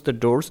closed the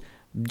doors.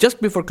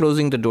 Just before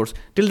closing the doors,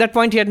 till that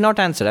point he had not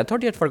answered. I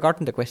thought he had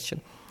forgotten the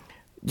question.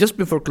 Just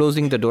before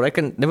closing the door, I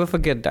can never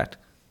forget that.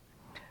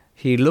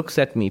 He looks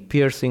at me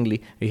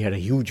piercingly. He had a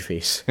huge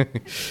face.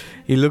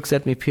 He looks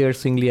at me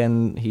piercingly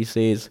and he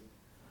says,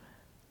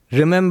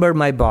 remember,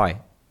 my boy,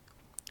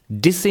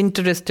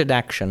 disinterested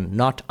action,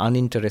 not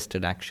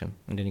uninterested action.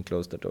 And then he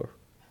closed the door.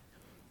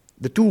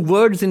 The two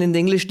words in the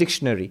English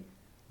dictionary,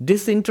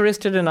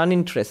 disinterested and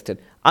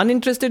uninterested.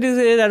 Uninterested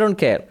is I don't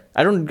care.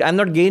 I'm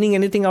not gaining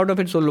anything out of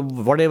it, so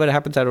whatever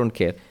happens, I don't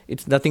care.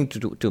 It's nothing to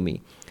do to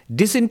me.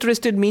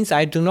 Disinterested means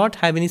I do not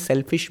have any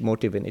selfish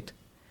motive in it.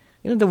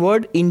 The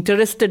word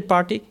interested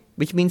party,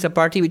 which means a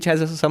party which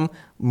has some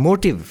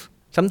motive,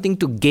 something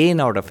to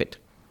gain out of it.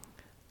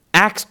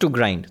 Axe to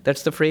grind,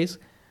 that's the phrase.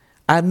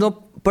 I have no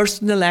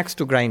personal axe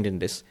to grind in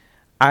this.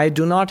 I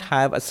do not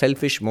have a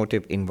selfish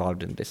motive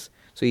involved in this.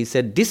 So he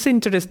said,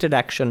 disinterested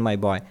action, my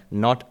boy,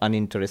 not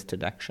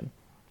uninterested action.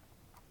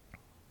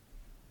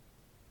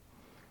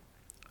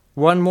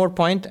 One more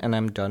point and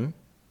I'm done.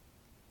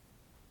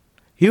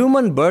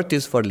 Human birth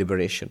is for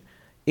liberation.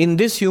 In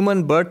this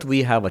human birth,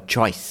 we have a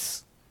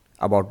choice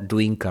about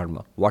doing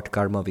karma, what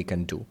karma we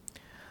can do.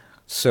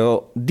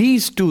 So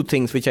these two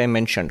things which I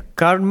mentioned,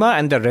 karma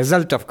and the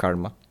result of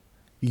karma,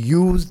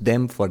 use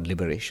them for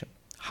liberation.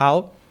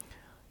 How?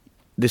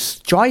 This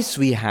choice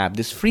we have,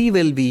 this free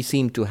will we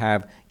seem to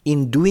have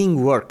in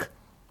doing work,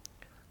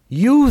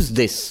 use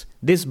this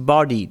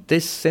body,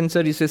 this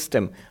sensory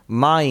system,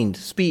 mind,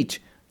 speech,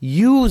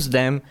 use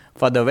them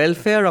for the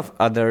welfare of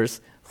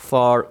others,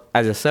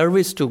 as a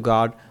service to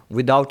God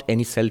without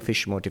any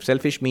selfish motive.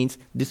 Selfish means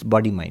this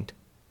body-mind.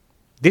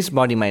 This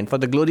body-mind for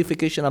the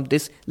glorification of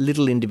this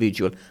little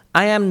individual.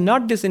 I am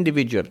not this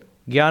individual.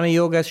 Jnana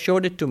Yoga has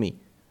showed it to me.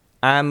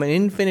 I am an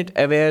infinite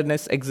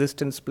awareness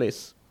existence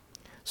place.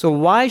 So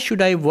why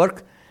should I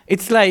work?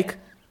 It's like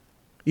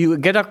you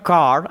get a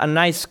car, a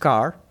nice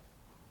car,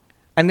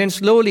 and then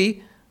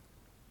slowly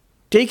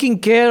taking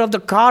care of the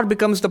car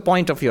becomes the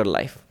point of your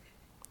life.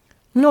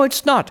 No,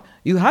 it's not.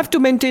 You have to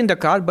maintain the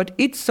car, but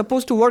it's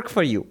supposed to work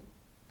for you.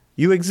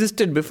 You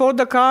existed before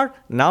the car,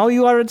 now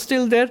you are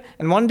still there,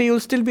 and one day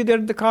you'll still be there,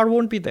 the car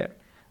won't be there.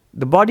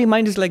 The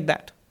body-mind is like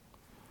that.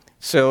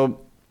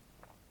 So,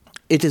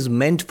 it is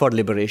meant for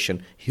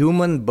liberation.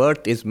 Human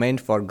birth is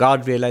meant for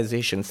God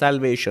realization,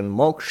 salvation,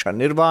 moksha,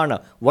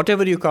 nirvana,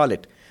 whatever you call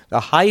it. The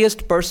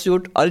highest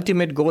pursuit,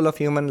 ultimate goal of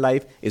human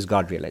life is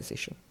God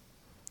realization.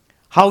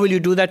 How will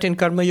you do that in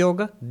Karma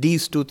Yoga?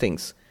 These two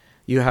things.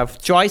 You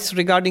have choice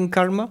regarding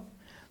karma,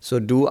 so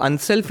do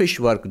unselfish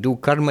work, do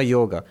Karma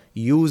Yoga.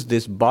 Use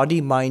this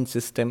body-mind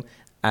system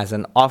as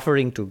an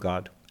offering to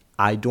God.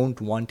 I don't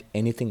want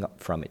anything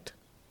from it.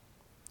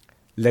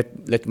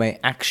 Let my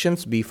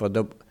actions be for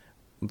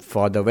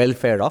the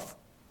welfare of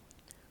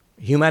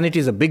humanity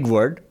is a big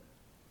word,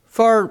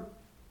 for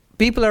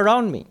people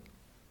around me,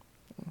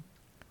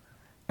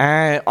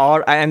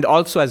 and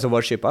also as a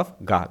worship of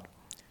God.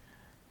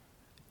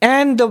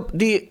 And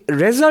the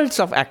results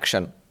of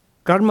action,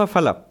 karma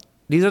phala.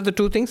 These are the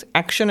two things: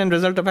 action and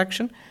result of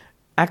action.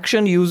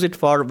 Action, use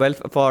it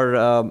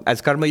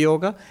as Karma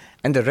Yoga,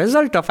 and the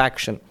result of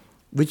action,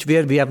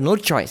 where we have no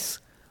choice,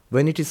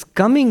 when it is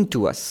coming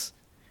to us,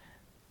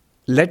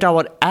 let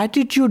our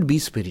attitude be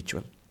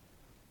spiritual.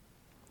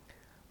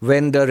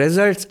 When the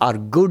results are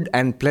good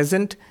and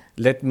pleasant,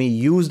 let me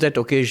use that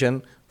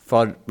occasion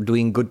for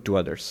doing good to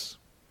others.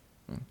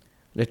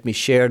 Let me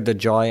share the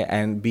joy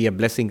and be a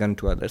blessing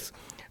unto others.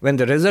 When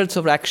the results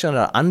of action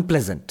are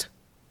unpleasant,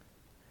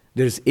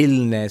 there is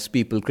illness,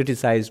 people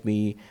criticize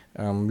me,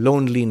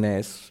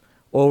 loneliness,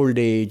 old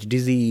age,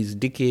 disease,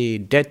 decay,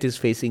 death is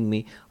facing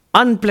me,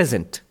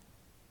 unpleasant,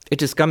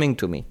 it is coming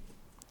to me.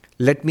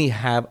 Let me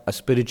have a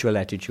spiritual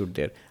attitude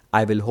there.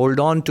 I will hold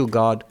on to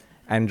God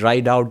and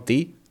ride out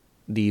the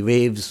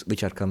waves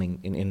which are coming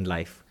in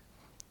life.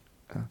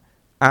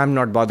 I am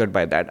not bothered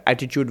by that.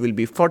 Attitude will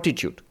be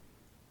fortitude.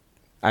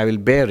 I will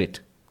bear it.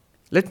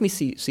 Let me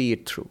see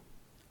it through.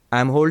 I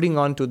am holding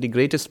on to the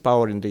greatest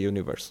power in the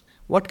universe.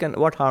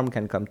 What harm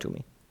can come to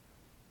me?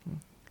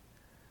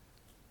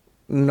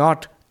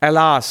 Not,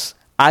 alas,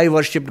 I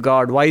worshipped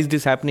God. Why is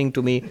this happening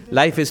to me?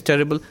 Life is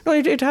terrible. No,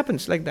 it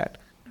happens like that.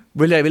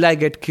 Will I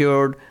get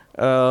cured?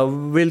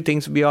 Will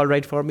things be all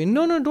right for me?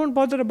 No, don't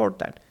bother about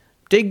that.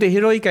 Take the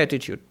heroic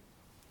attitude.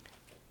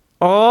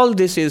 All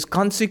this is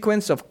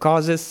consequence of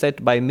causes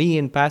set by me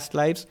in past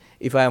lives.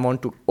 If I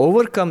want to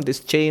overcome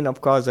this chain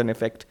of cause and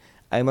effect,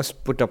 I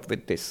must put up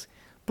with this.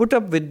 Put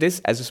up with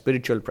this as a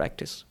spiritual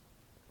practice.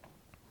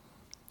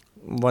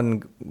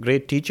 One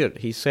great teacher,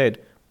 he said,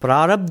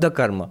 Prarabdha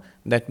karma,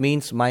 that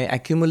means my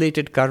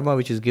accumulated karma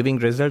which is giving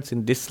results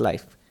in this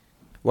life.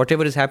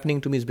 Whatever is happening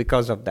to me is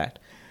because of that.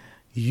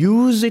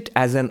 Use it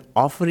as an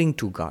offering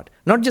to God.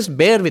 Not just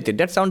bear with it.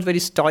 That sounds very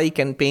stoic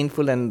and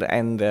painful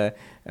and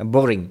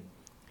boring.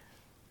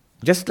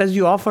 Just as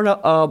you offer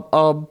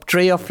a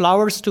tray of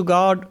flowers to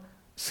God,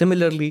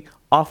 similarly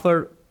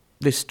offer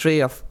this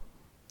tray of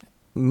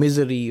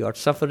misery or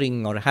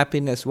suffering or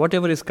happiness,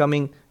 whatever is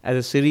coming as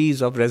a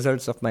series of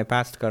results of my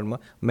past karma,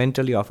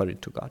 mentally offer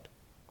it to God.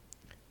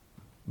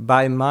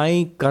 By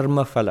my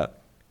karma phala,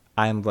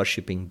 I am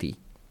worshipping thee.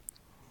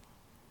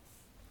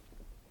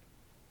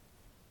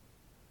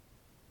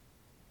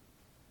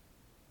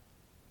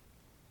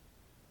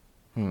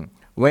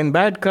 When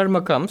bad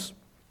karma comes,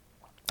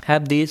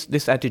 have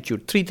this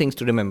attitude. 3 things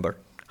to remember.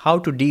 How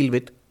to deal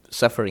with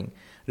suffering.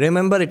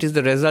 Remember, it is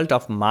the result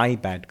of my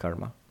bad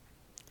karma.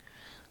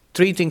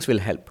 3 things will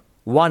help.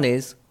 One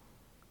is,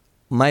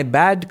 my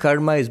bad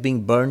karma is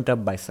being burnt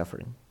up by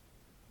suffering.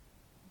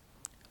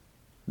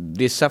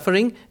 This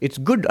suffering, it's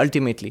good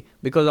ultimately,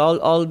 because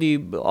all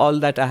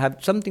that I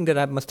have, something that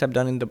I must have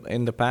done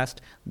in the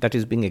past, that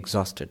is being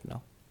exhausted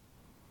now.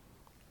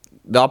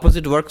 The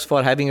opposite works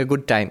for having a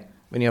good time.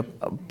 When you're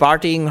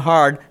partying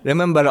hard,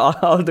 remember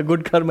all the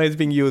good karma is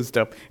being used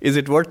up. Is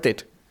it worth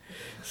it?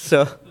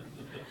 So,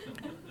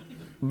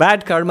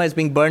 bad karma is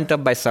being burnt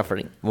up by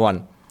suffering.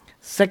 1.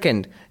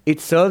 Second, it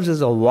serves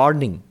as a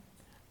warning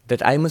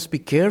that I must be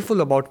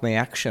careful about my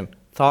action,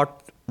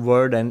 thought,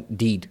 word, and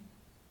deed.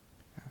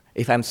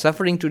 If I'm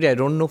suffering today, I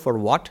don't know for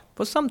what,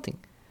 for something.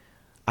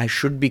 I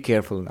should be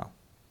careful now.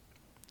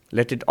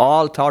 Let it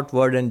all, thought,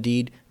 word, and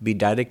deed, be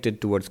directed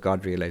towards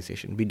God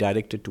realization, be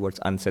directed towards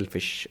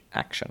unselfish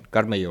action,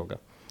 karma yoga.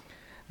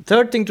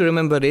 Third thing to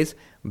remember is,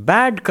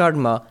 bad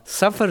karma,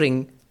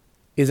 suffering,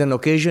 is an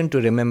occasion to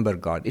remember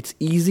God. It's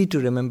easy to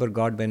remember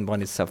God when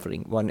one is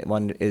suffering,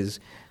 one is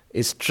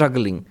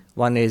struggling,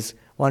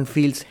 one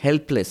feels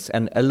helpless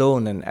and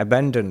alone and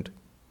abandoned.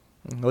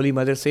 Holy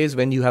Mother says,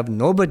 when you have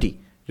nobody,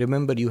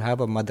 remember you have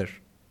a mother.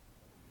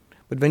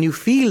 But when you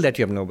feel that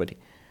you have nobody,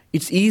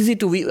 it's easy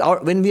to,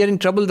 when we are in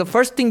trouble, the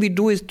first thing we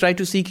do is try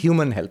to seek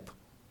human help.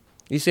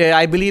 You say,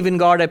 I believe in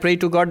God, I pray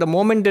to God. The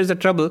moment there's a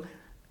trouble,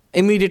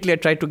 immediately I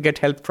try to get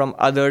help from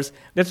others.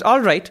 That's all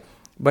right.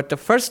 But the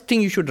first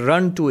thing you should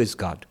run to is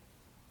God.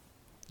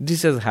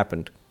 This has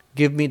happened.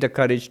 Give me the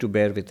courage to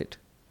bear with it.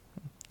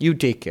 You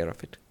take care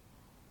of it.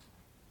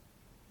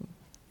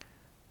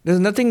 There's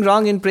nothing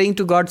wrong in praying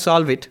to God,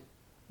 solve it.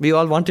 We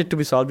all want it to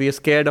be solved. We are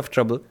scared of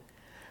trouble.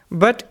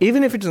 But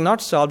even if it is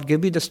not solved,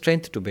 give me the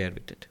strength to bear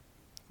with it.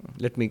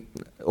 Let me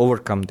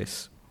overcome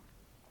this.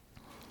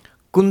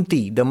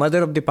 Kunti, the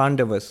mother of the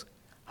Pandavas,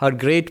 her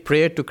great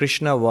prayer to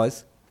Krishna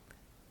was,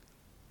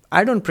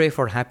 I don't pray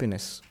for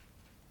happiness.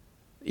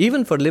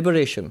 Even for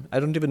liberation, I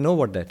don't even know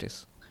what that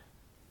is.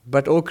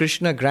 But, O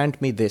Krishna,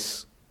 grant me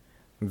this,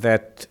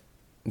 that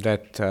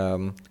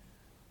in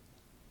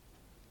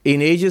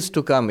ages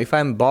to come, if I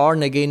am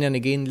born again and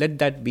again, let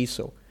that be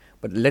so.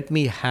 But let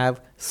me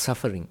have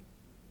suffering.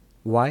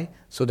 Why?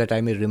 So that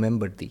I may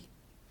remember thee.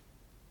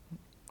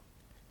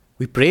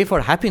 We pray for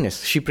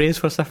happiness. She prays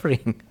for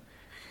suffering.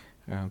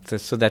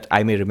 So that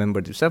I may remember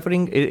thee.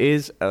 Suffering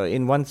is,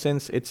 in one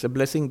sense, it's a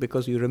blessing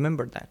because you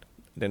remember that.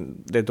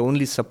 Then the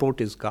only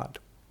support is God.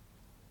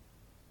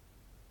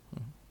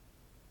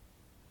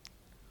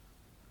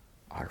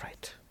 All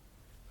right.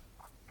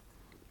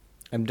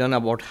 I've done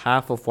about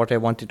half of what I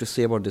wanted to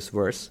say about this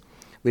verse.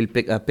 We'll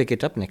pick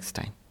it up next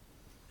time.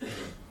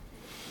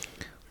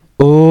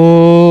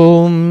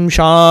 Om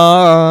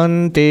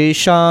Shanti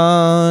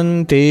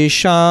Shanti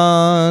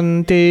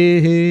Shanti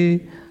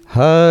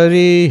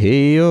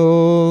Hari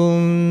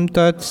Om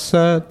Tat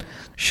Sat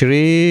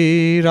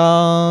Shri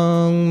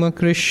Ram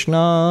Krishna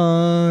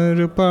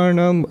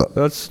Arpanam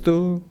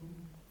Astu.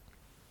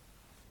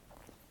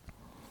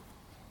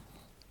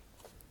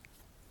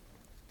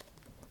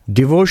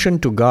 Devotion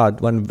to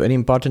God, one very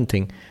important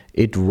thing,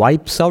 it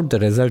wipes out the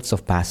results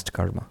of past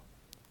karma.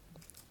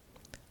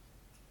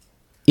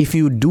 If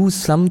you do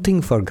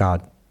something for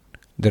God,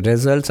 the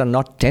results are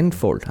not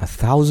 10-fold,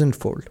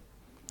 1,000-fold.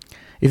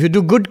 If you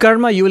do good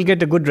karma, you will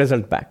get a good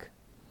result back.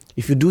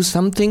 If you do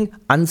something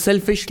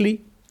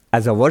unselfishly,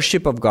 as a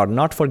worship of God,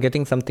 not for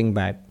getting something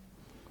bad,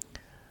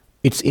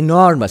 it's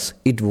enormous.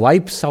 It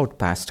wipes out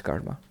past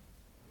karma.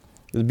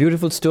 There's a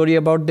beautiful story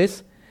about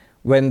this.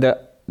 When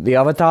the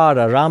avatar,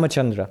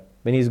 Ramachandra,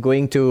 when he's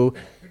going to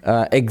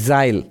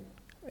exile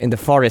in the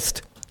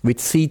forest with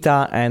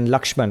Sita and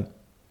Lakshman,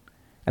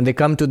 and they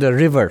come to the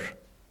river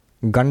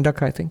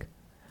Gandak, I think,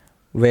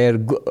 where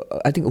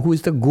I think who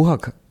is the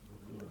Guhaka?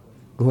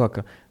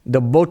 Guhaka,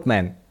 the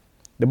boatman.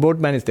 The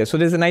boatman is there. So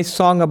there's a nice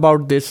song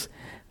about this.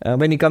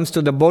 When he comes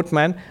to the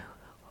boatman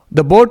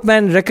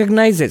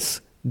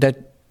recognizes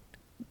that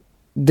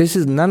this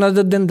is none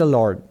other than the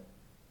Lord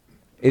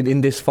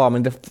in this form,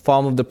 in the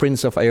form of the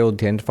Prince of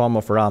Ayodhya, in the form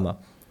of Rama.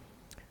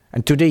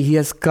 And today he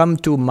has come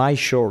to my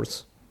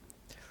shores.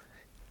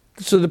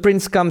 So the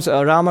prince comes,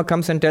 Rama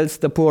comes and tells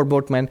the poor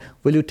boatman,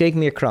 will you take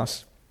me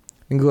across?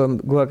 And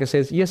Guhaka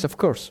says, yes, of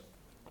course.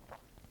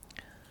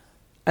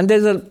 And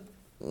there's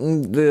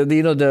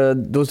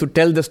those who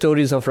tell the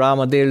stories of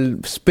Rama,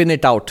 they'll spin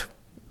it out.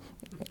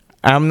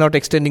 I'm not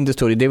extending the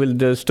story.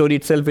 The story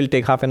itself will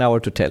take half an hour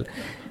to tell.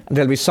 And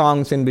there'll be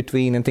songs in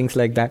between and things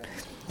like that.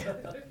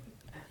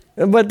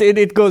 But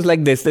it goes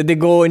like this. They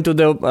go into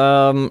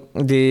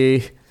the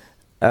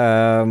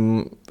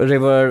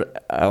river,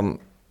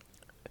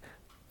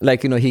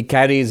 he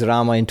carries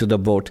Rama into the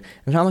boat.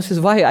 And Rama says,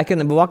 why? I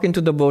can walk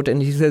into the boat.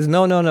 And he says,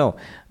 no.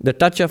 The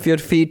touch of your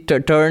feet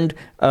turned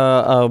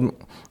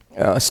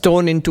a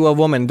stone into a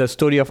woman. The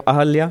story of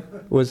Ahalya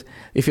was,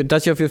 if your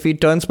touch of your feet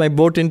turns my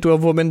boat into a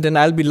woman, then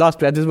I'll be lost.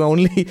 That is my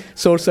only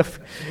source of...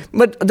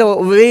 But the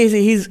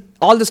way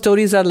all the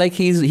stories are like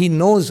he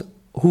knows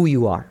who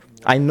you are.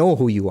 I know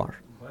who you are.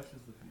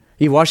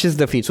 He washes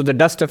the feet. So the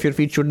dust of your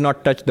feet should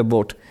not touch the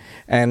boat.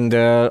 And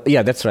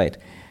that's right.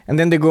 And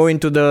then they go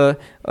into the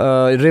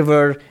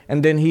river,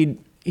 and then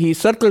he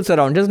circles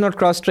around, does not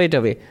cross straight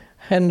away.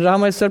 And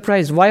Rama is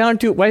surprised. Why are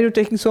you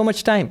taking so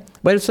much time?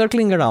 Why are you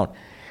circling around?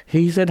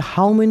 He said,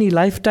 how many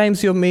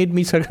lifetimes you have made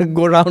me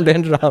go round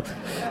and round?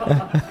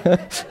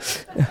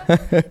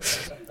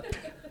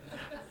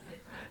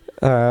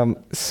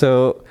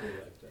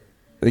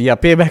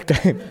 Payback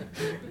time.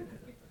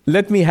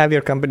 Let me have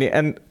your company.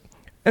 And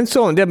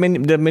so on. There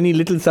are many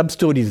little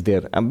sub-stories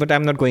there. But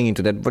I'm not going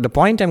into that. But the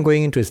point I'm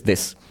going into is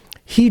this.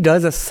 He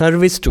does a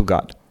service to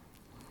God.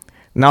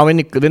 Now when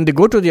they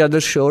go to the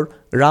other shore,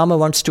 Rama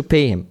wants to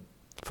pay him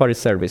for his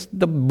service,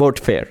 the boat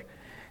fare.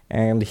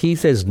 And he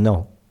says,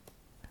 no,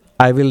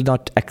 I will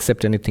not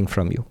accept anything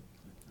from you.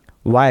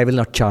 Why I will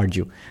not charge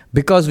you?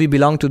 Because we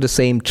belong to the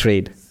same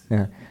trade.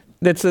 Yeah.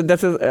 That's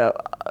a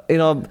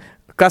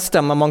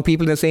custom among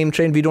people in the same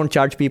trade. We don't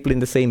charge people in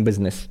the same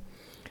business.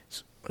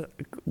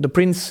 The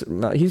prince,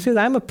 he says,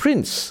 I'm a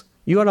prince.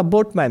 You are a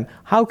boatman.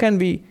 How can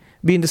we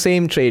be in the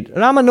same trade?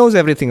 Rama knows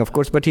everything, of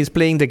course, but he's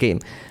playing the game.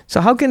 So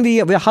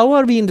how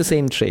are we in the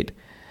same trade?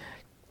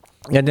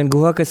 And then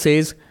Guhaka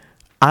says,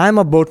 I'm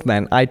a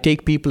boatman. I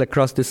take people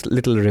across this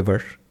little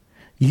river.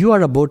 You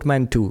are a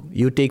boatman too.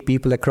 You take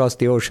people across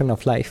the ocean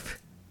of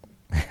life.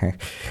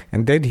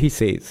 And then he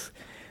says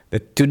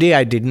that today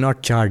I did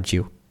not charge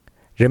you.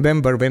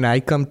 Remember, when I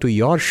come to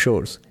your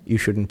shores, you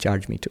shouldn't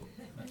charge me too.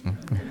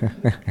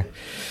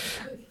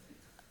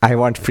 I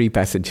want free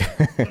passage.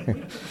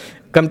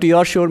 Come to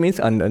your shore means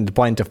on the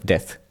point of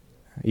death.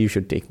 You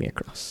should take me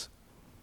across.